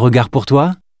lancé Un regard pour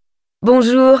toi?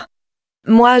 Bonjour,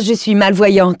 moi je suis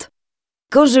malvoyante.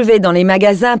 Quand je vais dans les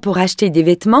magasins pour acheter des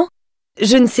vêtements,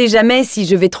 je ne sais jamais si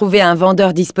je vais trouver un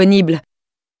vendeur disponible.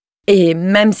 Et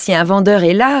même si un vendeur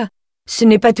est là, ce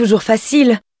n'est pas toujours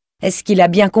facile. Est-ce qu'il a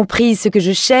bien compris ce que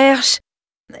je cherche?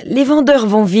 Les vendeurs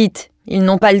vont vite, ils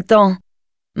n'ont pas le temps.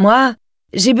 Moi,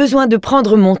 j'ai besoin de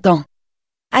prendre mon temps.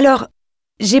 Alors,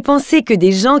 j'ai pensé que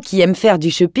des gens qui aiment faire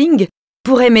du shopping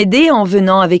pourraient m'aider en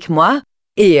venant avec moi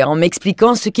et en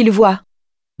m'expliquant ce qu'ils voient.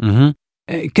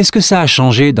 Qu'est-ce que ça a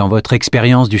changé dans votre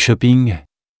expérience du shopping?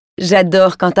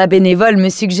 J'adore quand un bénévole me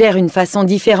suggère une façon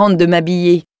différente de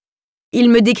m'habiller. Il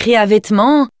me décrit un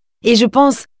vêtement et je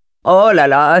pense « Oh là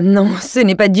là, non, ce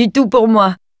n'est pas du tout pour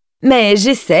moi ». Mais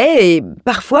j'essaie et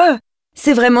parfois,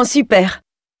 c'est vraiment super.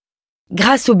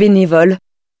 Grâce aux bénévoles,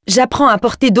 j'apprends à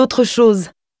porter d'autres choses.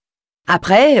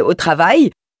 Après, au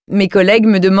travail, mes collègues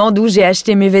me demandent où j'ai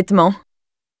acheté mes vêtements.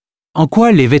 En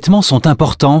quoi les vêtements sont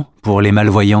importants pour les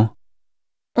malvoyants?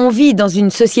 On vit dans une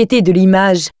société de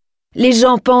l'image. Les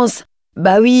gens pensent «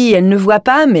 Bah oui, elle ne voit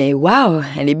pas, mais waouh,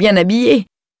 elle est bien habillée ».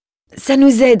 Ça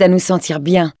nous aide à nous sentir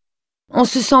bien. On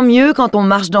se sent mieux quand on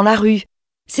marche dans la rue.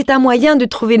 C'est un moyen de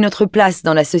trouver notre place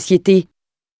dans la société.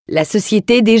 La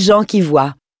société des gens qui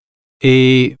voient.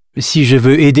 Et si je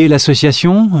veux aider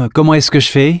l'association, comment est-ce que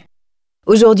je fais?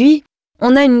 Aujourd'hui,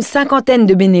 on a une 50aine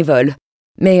de bénévoles.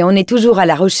 Mais on est toujours à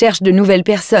la recherche de nouvelles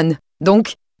personnes.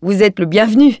 Donc, vous êtes le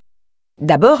bienvenu.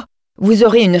 D'abord, vous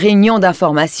aurez une réunion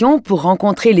d'information pour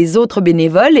rencontrer les autres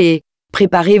bénévoles et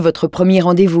préparer votre premier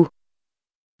rendez-vous.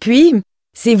 Puis,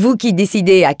 c'est vous qui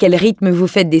décidez à quel rythme vous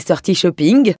faites des sorties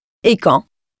shopping et quand.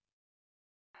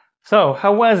 So,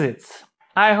 how was it?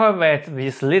 I hope that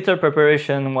this little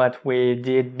preparation, what we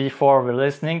did before the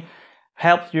listening,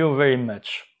 helped you very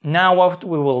much. Now what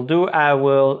we will do, I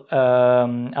will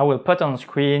put on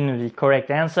screen the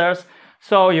correct answers,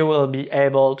 so you will be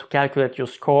able to calculate your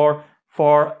score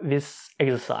for this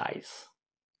exercise.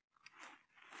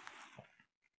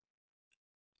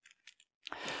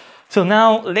 So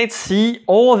now let's see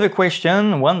all the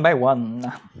questions one by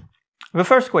one. The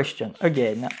first question,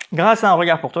 again. Grâce à un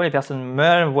regard pour toi, les personnes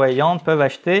malvoyantes peuvent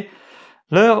acheter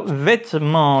leurs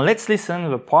vêtements. Let's listen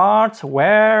to the part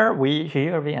where we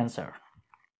hear the answer.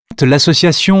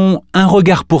 L'association Un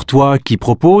regard pour toi qui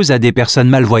propose à des personnes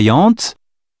malvoyantes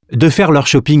de faire leur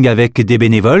shopping avec des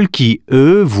bénévoles qui,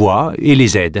 eux, voient et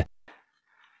les aident.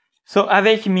 So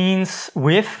avec means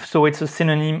with, so it's a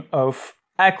synonym of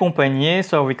accompagner,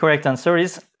 so the correct answer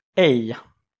is A.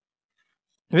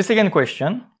 The second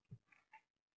question.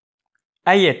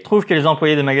 Ayette trouve que les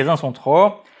employés de magasins sont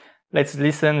trop. Let's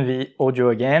listen the audio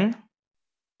again.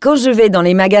 Quand je vais dans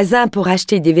les magasins pour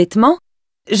acheter des vêtements,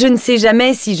 je ne sais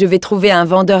jamais si je vais trouver un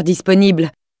vendeur disponible.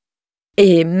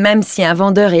 Et même si un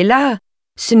vendeur est là,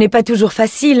 ce n'est pas toujours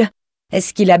facile.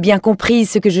 Est-ce qu'il a bien compris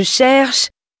ce que je cherche?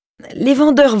 Les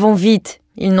vendeurs vont vite,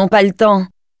 ils n'ont pas le temps.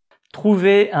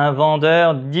 Trouver un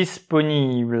vendeur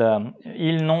disponible.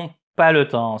 Ils n'ont pas le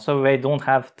temps. So they don't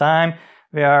have time.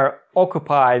 They are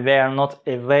occupied. They are not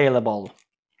available.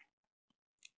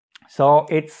 So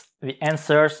it's the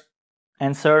answer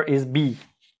is B.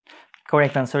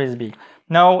 Correct answer is B.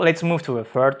 Now let's move to the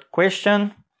third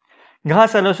question.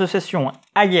 Grâce à l'association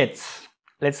Ayette,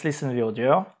 let's listen to the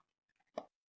audio.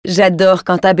 J'adore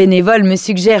quand un bénévole me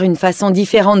suggère une façon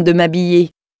différente de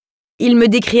m'habiller. Il me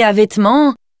décrit un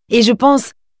vêtement et je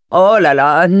pense « Oh là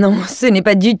là, non, ce n'est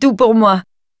pas du tout pour moi. »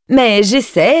 Mais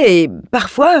j'essaie et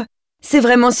parfois, c'est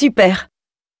vraiment super.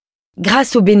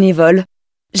 Grâce aux bénévoles,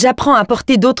 j'apprends à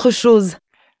porter d'autres choses.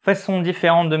 Façon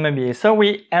différente de m'habiller. So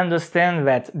we understand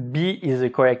that B is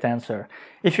the correct answer.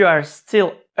 If you are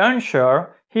still unsure,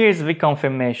 here's the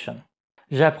confirmation.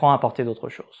 J'apprends à porter d'autres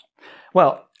choses.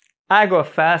 Well, I go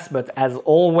fast, but as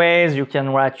always, you can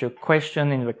write your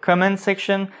question in the comment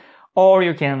section, or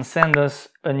you can send us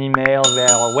an email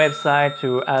via our website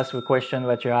to ask the question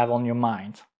that you have on your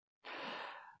mind.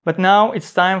 But now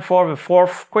it's time for the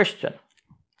fourth question.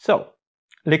 So,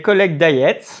 les collègues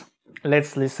d'Ayette,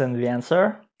 let's listen to the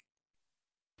answer.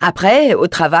 Après, au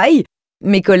travail,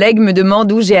 mes collègues me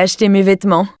demandent où j'ai acheté mes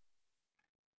vêtements.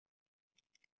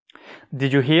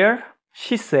 Did you hear?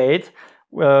 She said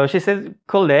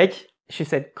collègue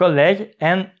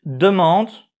and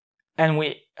demande, and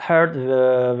we heard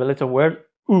the little word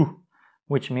où,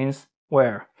 which means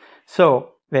where.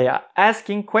 So they are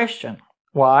asking question.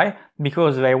 Why?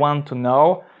 Because they want to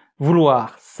know,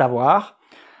 vouloir, savoir.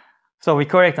 So the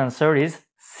correct answer is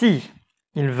si.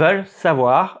 Ils veulent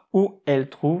savoir où elle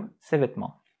trouve ses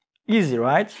vêtements. Easy,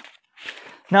 right?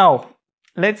 Now,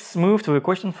 let's move to the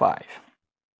question 5.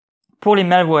 Pour les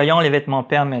malvoyants, les vêtements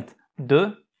permettent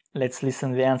de... Let's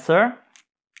listen to the answer.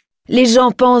 Les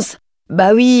gens pensent «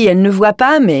 Bah oui, elle ne voit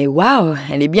pas, mais waouh,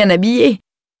 elle est bien habillée ».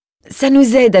 Ça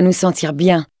nous aide à nous sentir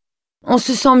bien. On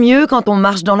se sent mieux quand on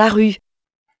marche dans la rue.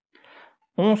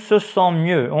 On se sent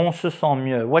mieux, on se sent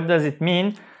mieux. What does it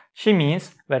mean? She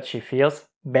means that she feels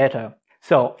better.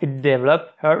 So, it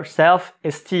develops her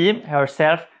self-esteem, her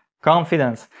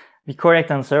self-confidence. The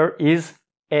correct answer is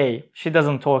A. She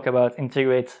doesn't talk about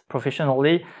integrate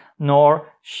professionally,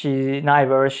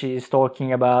 neither she is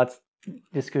talking about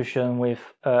discussion with,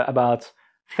 about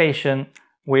fashion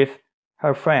with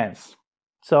her friends.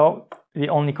 So, the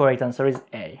only correct answer is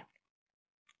A.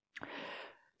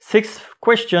 Sixth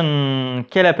question.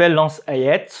 Quel appel lance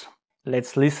Ayette?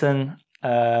 Let's listen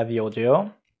the audio.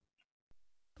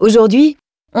 Aujourd'hui,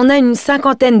 on a une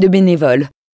 50aine de bénévoles,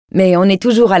 mais on est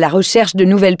toujours à la recherche de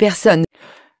nouvelles personnes.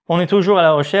 On est toujours à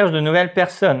la recherche de nouvelles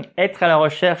personnes. Être à la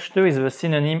recherche de is the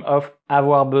synonym of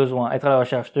avoir besoin. Être à la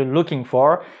recherche de, looking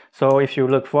for. So if you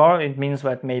look for, it means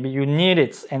that maybe you need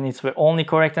it and it's the only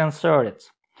correct answer.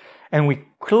 And we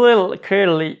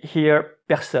clearly hear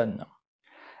personne.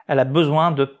 Elle a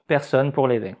besoin de personne pour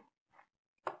l'aider.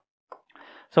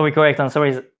 So the correct answer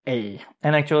is A.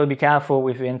 And actually be careful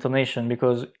with the intonation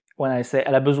because when I say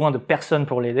elle a besoin de personne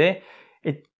pour l'aider,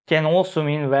 it can also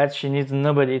mean that she needs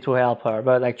nobody to help her.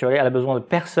 But actually, elle a besoin de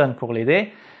personne pour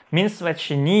l'aider means that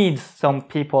she needs some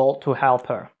people to help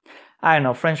her. I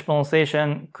know, French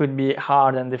pronunciation could be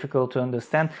hard and difficult to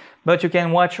understand, but you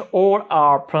can watch all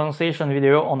our pronunciation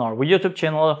video on our YouTube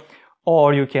channel,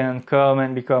 or you can come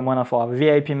and become one of our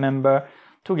VIP members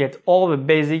to get all the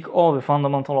basic, all the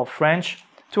fundamental of French,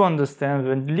 to understand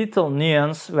the little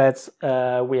nuance that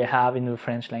we have in the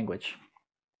French language.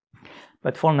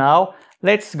 But for now,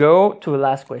 let's go to the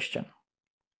last question.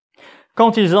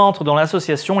 Quand ils entrent dans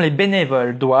l'association, les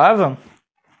bénévoles doivent...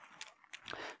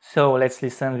 So let's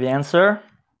listen the answer.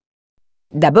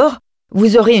 D'abord,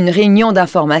 vous aurez une réunion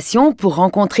d'information pour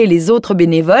rencontrer les autres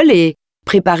bénévoles et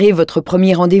préparer votre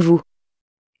premier rendez-vous.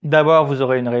 D'abord, vous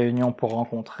aurez une réunion pour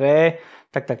rencontrer...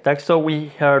 Tac, tac, tac. So we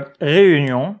heard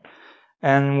réunion.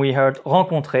 And we heard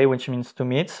rencontrer, which means to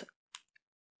meet.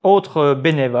 Autre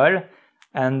bénévole.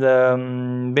 And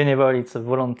bénévole, it's a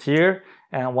volunteer.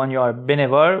 And when you are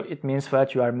bénévole, it means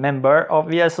that you are a member of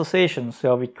the association.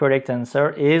 So the correct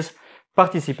answer is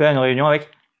participer à une réunion avec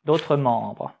d'autres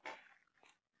membres.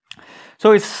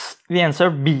 So it's the answer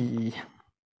B.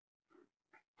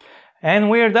 And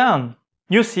we're done.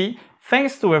 You see,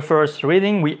 thanks to the first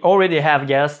reading, we already have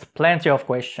guessed plenty of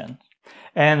questions.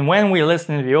 And when we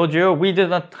listen to the audio, we did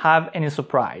not have any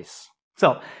surprise.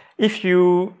 So, if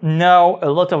you know a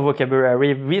lot of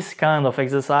vocabulary, this kind of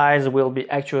exercise will be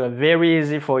actually very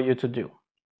easy for you to do.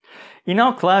 In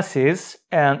our classes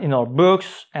and in our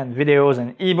books and videos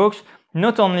and ebooks,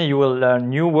 not only you will learn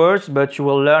new words, but you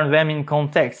will learn them in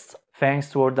context,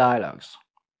 thanks to our dialogues.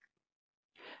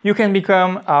 You can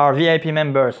become our VIP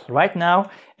members right now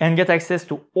and get access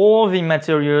to all the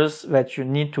materials that you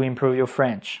need to improve your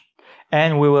French.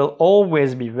 And we will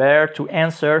always be there to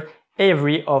answer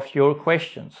every of your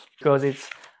questions because it's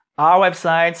our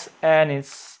website and it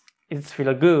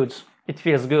feels good. It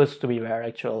feels good to be there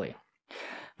actually.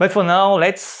 But for now,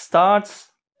 let's start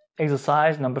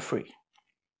exercise number 3.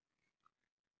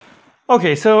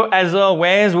 Okay, so as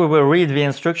always, we will read the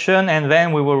instruction and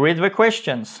then we will read the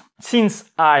questions. Since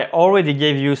I already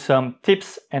gave you some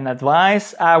tips and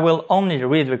advice, I will only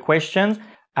read the questions.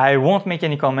 I won't make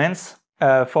any comments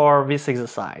for this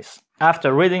exercise.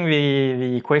 After reading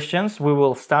the questions, we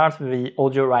will start the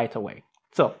audio right away.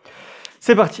 So,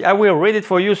 c'est parti. I will read it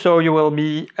for you so you will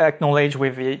be acknowledged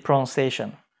with the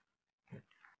pronunciation.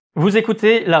 Vous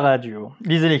écoutez la radio.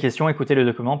 Lisez les questions, écoutez le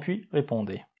document, puis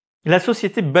répondez. La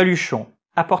société Baluchon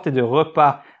apporte des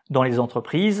repas dans les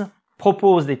entreprises,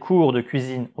 propose des cours de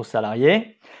cuisine aux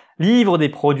salariés, livre des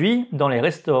produits dans les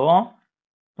restaurants,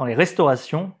 dans les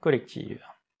restaurations collectives.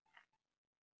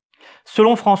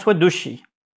 Selon François Dochy,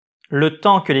 le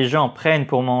temps que les gens prennent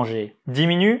pour manger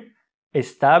diminue, est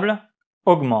stable,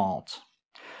 augmente.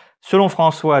 Selon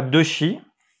François Dochy,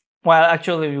 well,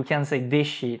 actually you can say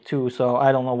Dechy too, so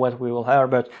I don't know what we will have,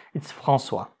 but it's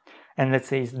François. And let's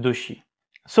say it's Dochy.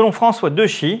 Selon François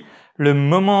Dochy, le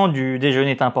moment du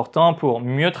déjeuner est important pour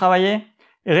mieux travailler,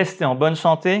 rester en bonne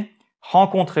santé,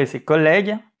 rencontrer ses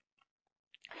collègues.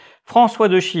 François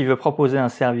Dochy veut proposer un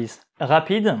service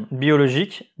rapide,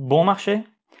 biologique, bon marché.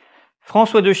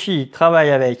 François Dochy travaille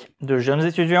avec de jeunes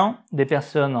étudiants, des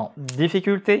personnes en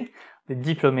difficulté, des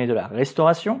diplômés de la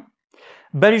restauration.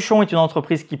 Baluchon est une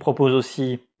entreprise qui propose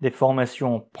aussi des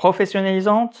formations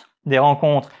professionnalisantes, des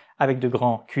rencontres avec de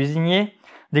grands cuisiniers,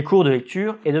 des cours de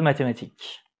lecture et de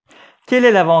mathématiques. Quel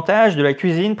est l'avantage de la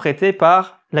cuisine prêtée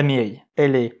par la mairie?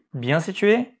 Elle est bien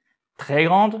située, très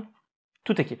grande,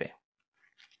 tout équipée.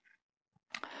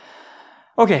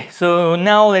 Okay, so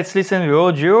now let's listen to the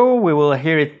audio. We will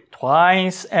hear it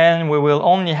twice and we will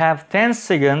only have 10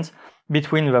 seconds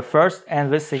between the first and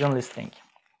the second listening.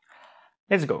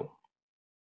 Let's go.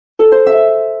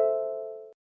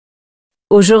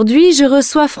 Aujourd'hui, je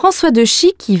reçois François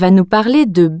Dochy qui va nous parler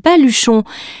de Baluchon.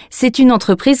 C'est une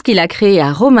entreprise qu'il a créée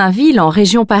à Romainville en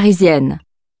région parisienne.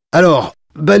 Alors,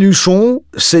 Baluchon,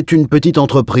 c'est une petite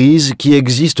entreprise qui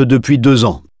existe depuis 2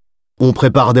 ans. On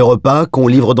prépare des repas qu'on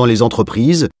livre dans les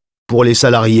entreprises pour les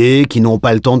salariés qui n'ont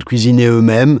pas le temps de cuisiner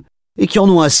eux-mêmes et qui en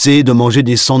ont assez de manger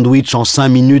des sandwichs en 5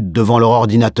 minutes devant leur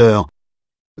ordinateur.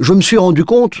 Je me suis rendu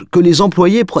compte que les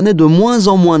employés prenaient de moins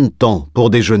en moins de temps pour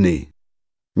déjeuner.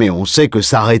 Mais on sait que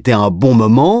s'arrêter un bon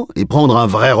moment et prendre un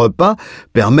vrai repas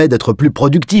permet d'être plus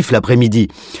productif l'après-midi.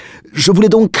 Je voulais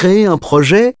donc créer un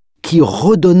projet qui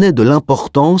redonnait de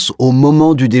l'importance au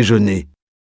moment du déjeuner.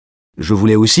 Je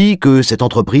voulais aussi que cette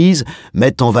entreprise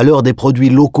mette en valeur des produits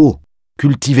locaux,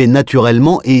 cultivés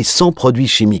naturellement et sans produits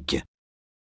chimiques.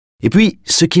 Et puis,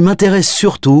 ce qui m'intéresse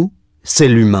surtout, c'est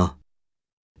l'humain.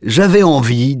 J'avais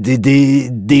envie d'aider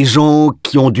des gens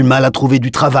qui ont du mal à trouver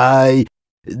du travail,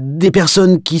 des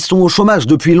personnes qui sont au chômage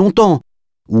depuis longtemps,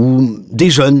 ou des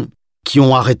jeunes qui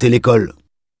ont arrêté l'école.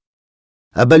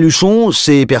 À Baluchon,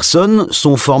 ces personnes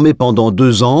sont formées pendant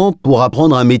 2 ans pour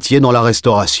apprendre un métier dans la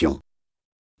restauration.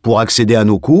 Pour accéder à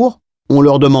nos cours, on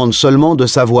leur demande seulement de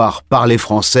savoir parler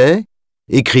français,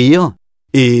 écrire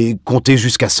et compter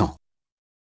jusqu'à 100.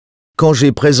 Quand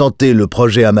j'ai présenté le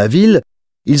projet à ma ville,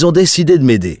 ils ont décidé de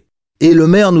m'aider. Et le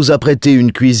maire nous a prêté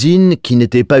une cuisine qui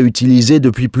n'était pas utilisée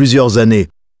depuis plusieurs années.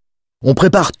 On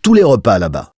prépare tous les repas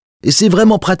là-bas. Et c'est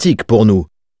vraiment pratique pour nous.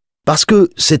 Parce que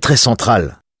c'est très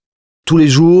central. Tous les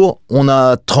jours, on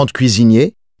a 30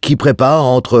 cuisiniers qui préparent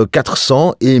entre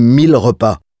 400 et 1000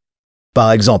 repas.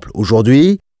 Par exemple,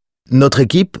 aujourd'hui, notre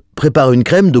équipe prépare une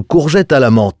crème de courgettes à la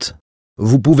menthe.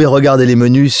 Vous pouvez regarder les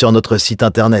menus sur notre site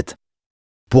internet.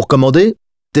 Pour commander,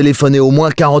 téléphonez au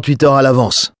moins 48 heures à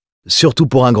l'avance, surtout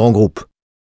pour un grand groupe.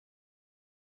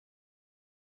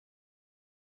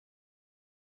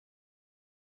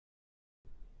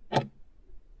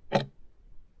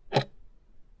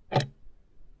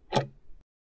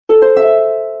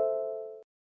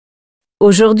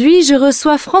 Aujourd'hui, je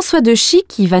reçois François Dechy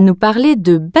qui va nous parler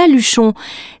de Baluchon.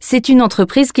 C'est une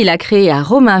entreprise qu'il a créée à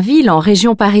Romainville, en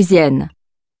région parisienne.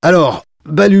 Alors,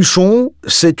 Baluchon,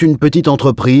 c'est une petite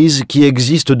entreprise qui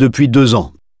existe depuis 2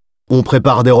 ans. On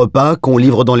prépare des repas qu'on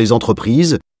livre dans les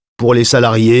entreprises pour les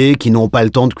salariés qui n'ont pas le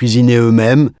temps de cuisiner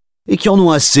eux-mêmes et qui en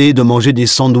ont assez de manger des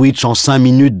sandwichs en 5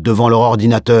 minutes devant leur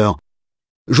ordinateur.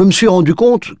 Je me suis rendu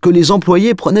compte que les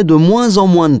employés prenaient de moins en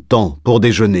moins de temps pour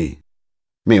déjeuner.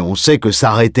 Mais on sait que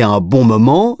s'arrêter un bon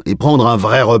moment et prendre un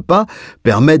vrai repas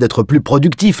permet d'être plus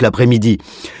productif l'après-midi.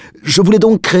 Je voulais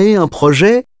donc créer un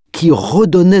projet qui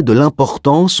redonnait de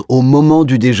l'importance au moment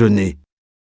du déjeuner.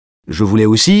 Je voulais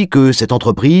aussi que cette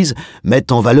entreprise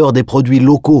mette en valeur des produits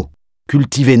locaux,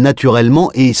 cultivés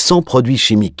naturellement et sans produits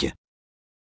chimiques.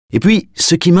 Et puis,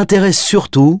 ce qui m'intéresse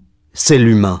surtout, c'est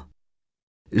l'humain.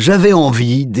 J'avais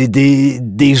envie d'aider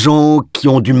des gens qui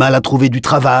ont du mal à trouver du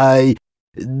travail,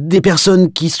 des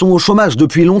personnes qui sont au chômage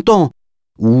depuis longtemps,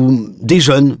 ou des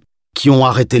jeunes qui ont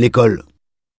arrêté l'école.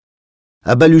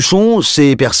 À Baluchon,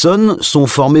 ces personnes sont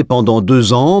formées pendant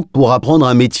 2 ans pour apprendre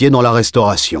un métier dans la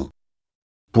restauration.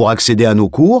 Pour accéder à nos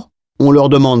cours, on leur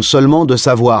demande seulement de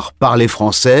savoir parler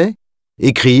français,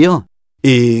 écrire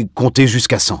et compter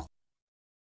jusqu'à 100.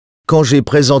 Quand j'ai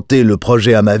présenté le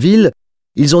projet à ma ville,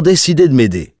 ils ont décidé de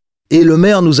m'aider. Et le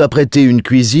maire nous a prêté une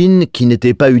cuisine qui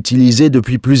n'était pas utilisée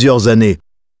depuis plusieurs années.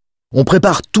 On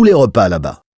prépare tous les repas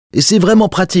là-bas. Et c'est vraiment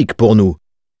pratique pour nous.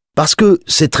 Parce que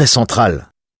c'est très central.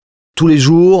 Tous les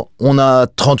jours, on a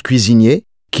 30 cuisiniers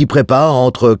qui préparent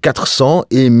entre 400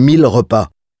 et 1000 repas.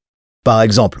 Par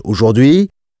exemple, aujourd'hui,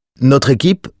 notre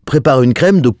équipe prépare une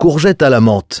crème de courgettes à la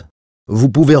menthe. Vous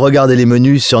pouvez regarder les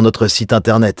menus sur notre site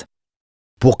internet.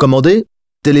 Pour commander,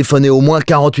 téléphonez au moins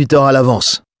 48 heures à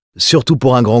l'avance, surtout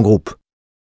pour un grand groupe.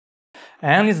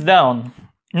 And it's done.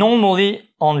 Normally,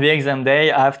 on the exam day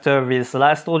after this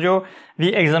last audio,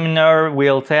 the examiner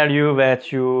will tell you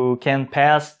that you can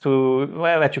pass to,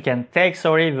 well, that you can take,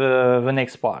 the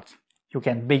next part. You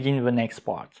can begin the next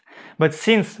part. But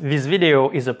since this video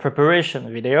is a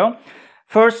preparation video,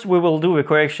 first we will do the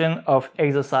correction of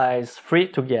exercise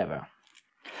 3 together.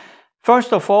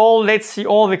 First of all, let's see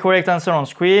all the correct answers on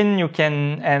screen.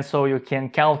 So you can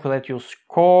calculate your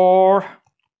score,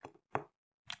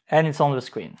 and it's on the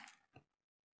screen.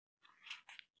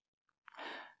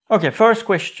 Okay, first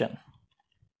question.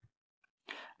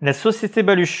 La société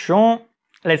Baluchon,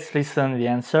 let's listen the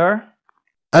answer.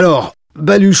 Alors,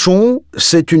 Baluchon,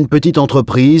 c'est une petite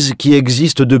entreprise qui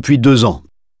existe depuis 2 ans.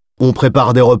 On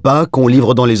prépare des repas qu'on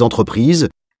livre dans les entreprises.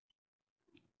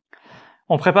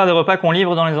 On prépare des repas qu'on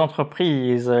livre dans les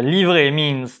entreprises. Livrer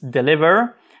means deliver,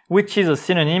 which is a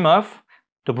synonym of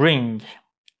to bring,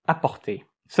 apporter.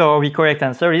 So the correct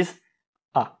answer is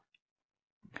A.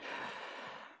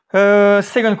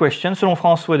 Second question. Selon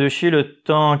François Dechy, le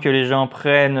temps que les gens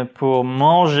prennent pour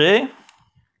manger.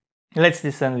 Let's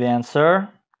listen the answer.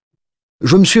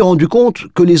 Je me suis rendu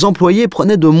compte que les employés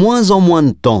prenaient de moins en moins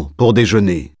de temps pour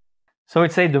déjeuner. So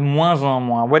it says de moins en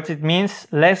moins. What it means,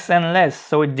 less and less.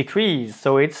 So it decreases.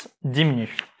 So it's diminu.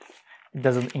 It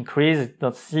doesn't increase, it's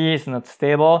not cease, it's not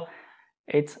stable.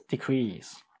 it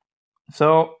decreases.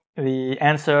 So the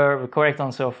correct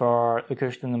answer for the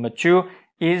question number 2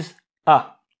 is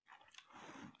A.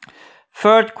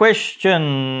 Third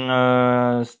question.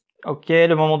 Ok,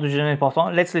 le moment du déjeuner est important.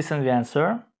 Let's listen to the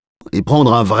answer. Et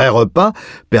prendre un vrai repas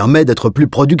permet d'être plus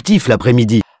productif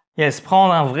l'après-midi. Yes,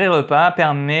 prendre un vrai repas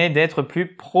permet d'être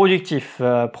plus productif.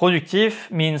 Productive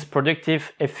means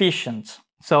productive, efficient.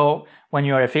 So, when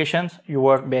you are efficient, you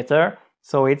work better.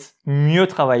 So, it's mieux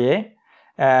travailler.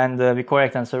 And the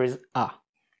correct answer is A.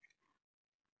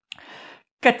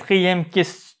 Quatrième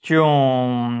question.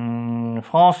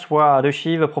 François de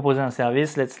Chy veut proposer un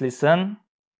service. Let's listen.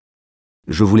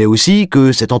 Je voulais aussi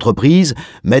que cette entreprise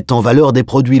mette en valeur des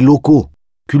produits locaux,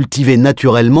 cultivés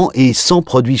naturellement et sans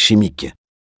produits chimiques.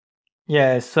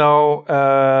 Yeah, so,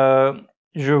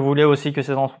 je voulais aussi que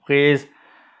cette entreprise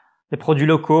des produits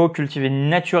locaux cultivés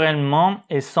naturellement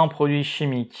et sans produits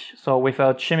chimiques. So,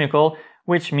 without chemical,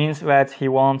 which means that he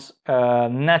wants a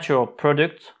natural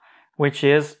product, which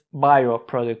is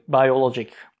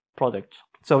biologic product.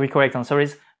 So, the correct answer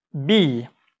is B.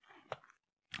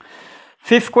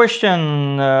 Fifth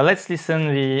question, let's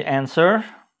listen the answer.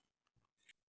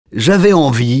 J'avais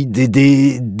envie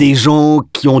d'aider des gens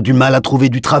qui ont du mal à trouver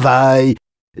du travail,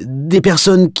 des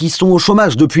personnes qui sont au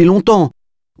chômage depuis longtemps,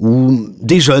 ou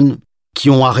des jeunes qui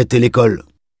ont arrêté l'école.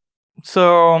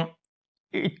 So,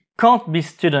 it can't be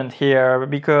student here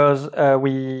because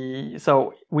we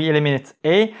eliminate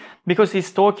A because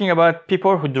he's talking about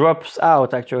people who dropped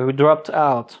out.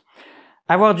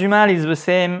 Avoir du mal is the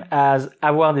same as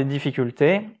avoir des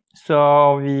difficultés.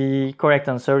 So the correct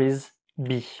answer is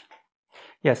B.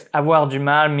 Yes, avoir du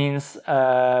mal means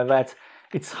that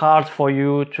it's hard for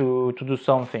you to do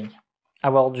something.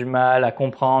 Avoir du mal à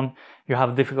comprendre, you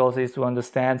have difficulties to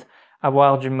understand.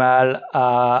 Avoir du mal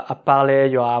à parler,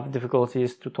 you have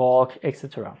difficulties to talk,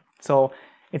 etc. So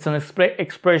it's an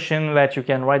expression that you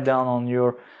can write down on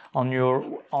your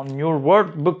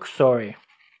workbook. Sorry.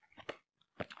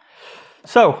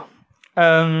 So,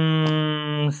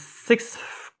 sixth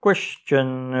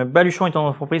question. Baluchon est une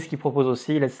entreprise qui propose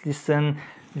aussi. Let's listen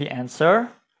the answer.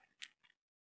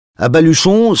 À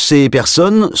Baluchon, ces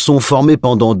personnes sont formées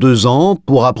pendant 2 ans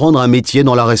pour apprendre un métier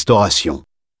dans la restauration.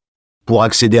 Pour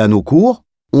accéder à nos cours,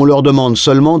 on leur demande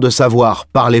seulement de savoir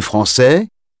parler français,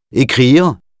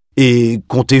 écrire et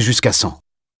compter jusqu'à 100.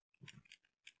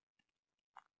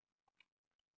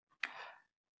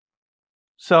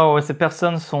 So, ces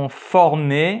personnes sont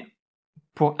formées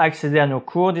pour accéder à nos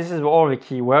cours. This is all the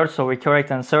key words. So, the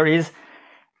correct answer is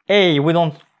A. We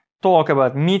don't talk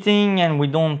about meeting and we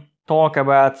don't talk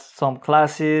about some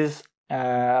classes,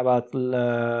 about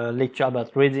lecture, about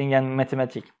reading and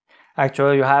mathematics.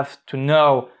 Actually, you have to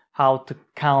know how to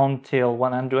count till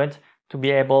 100 to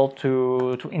be able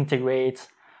to integrate,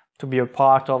 to be a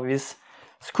part of this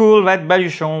school that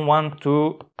Baluchon want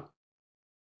to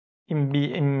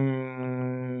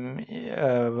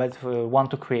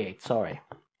create. Sorry.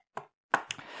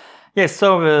 Yes,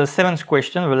 so the seventh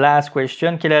question, the last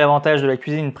question. Quel est l'avantage de la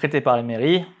cuisine prêtée par les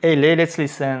mairies? Let's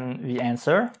listen the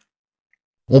answer.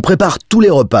 On prépare tous les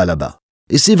repas là-bas.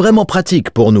 Et c'est vraiment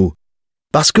pratique pour nous.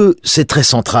 Parce que c'est très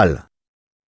central.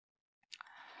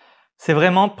 C'est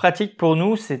vraiment pratique pour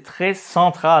nous, c'est très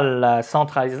central.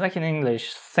 Central is like in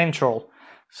English, central.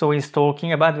 So he's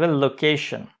talking about the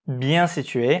location. Bien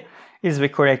situé is the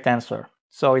correct answer.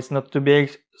 So it's not too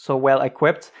big, so well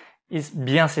equipped. It's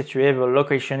bien situé, the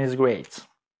location is great.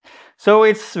 So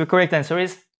the correct answer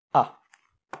is A.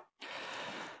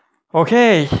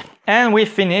 Okay, and we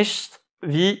finished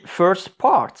the first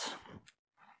part.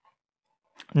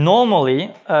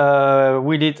 Normally,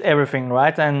 we did everything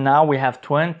right, and now we have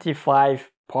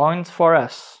 25 points for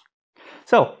us.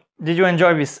 So, did you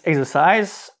enjoy this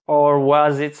exercise, or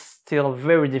was it still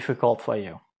very difficult for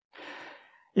you?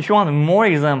 If you want more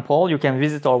examples, you can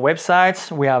visit our website.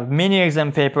 We have many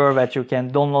exam papers that you can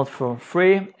download for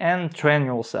free and train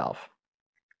yourself.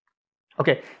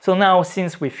 Okay, so now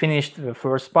since we finished the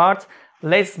first part,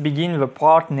 let's begin the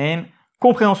part named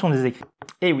Compréhension des écrits.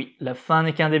 Et oui, la fin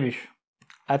n'est qu'un début.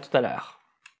 À tout à l'heure.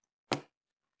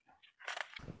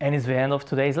 And it's the end of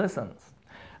today's lessons.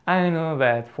 I know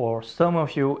that for some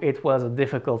of you it was a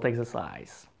difficult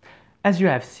exercise. As you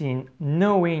have seen,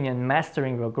 knowing and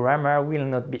mastering the grammar will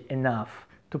not be enough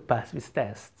to pass this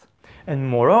test. And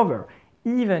moreover,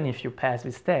 even if you pass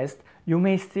this test, you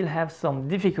may still have some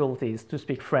difficulties to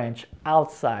speak French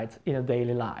outside in a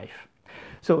daily life.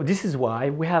 So this is why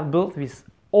we have built this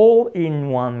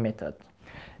all-in-one method.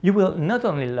 You will not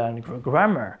only learn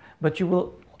grammar, but we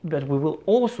will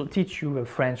also teach you the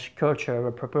French culture,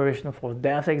 the preparation for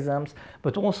DELF exams,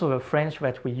 but also the French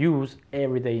that we use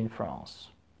every day in France.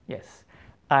 Yes,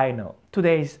 I know,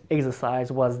 today's exercise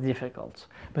was difficult,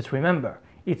 but remember,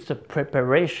 it's a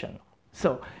preparation.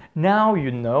 So now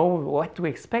you know what to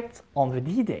expect on the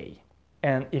D-Day.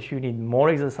 And if you need more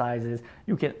exercises,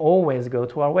 you can always go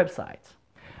to our website.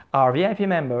 Our VIP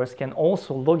members can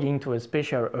also log into a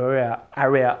special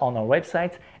area on our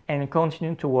website and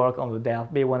continue to work on the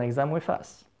DELF B1 exam with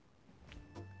us.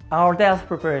 Our DELF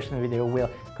preparation video will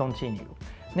continue.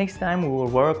 Next time we will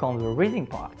work on the reading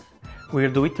part.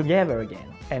 We'll do it together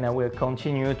again, and I will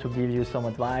continue to give you some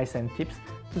advice and tips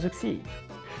to succeed.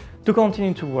 To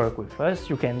continue to work with us,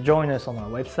 you can join us on our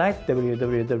website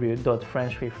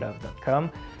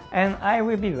www.frenchwithlove.com, and I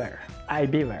will be there. I'll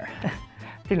be there.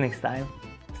 Till next time,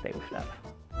 stay with love.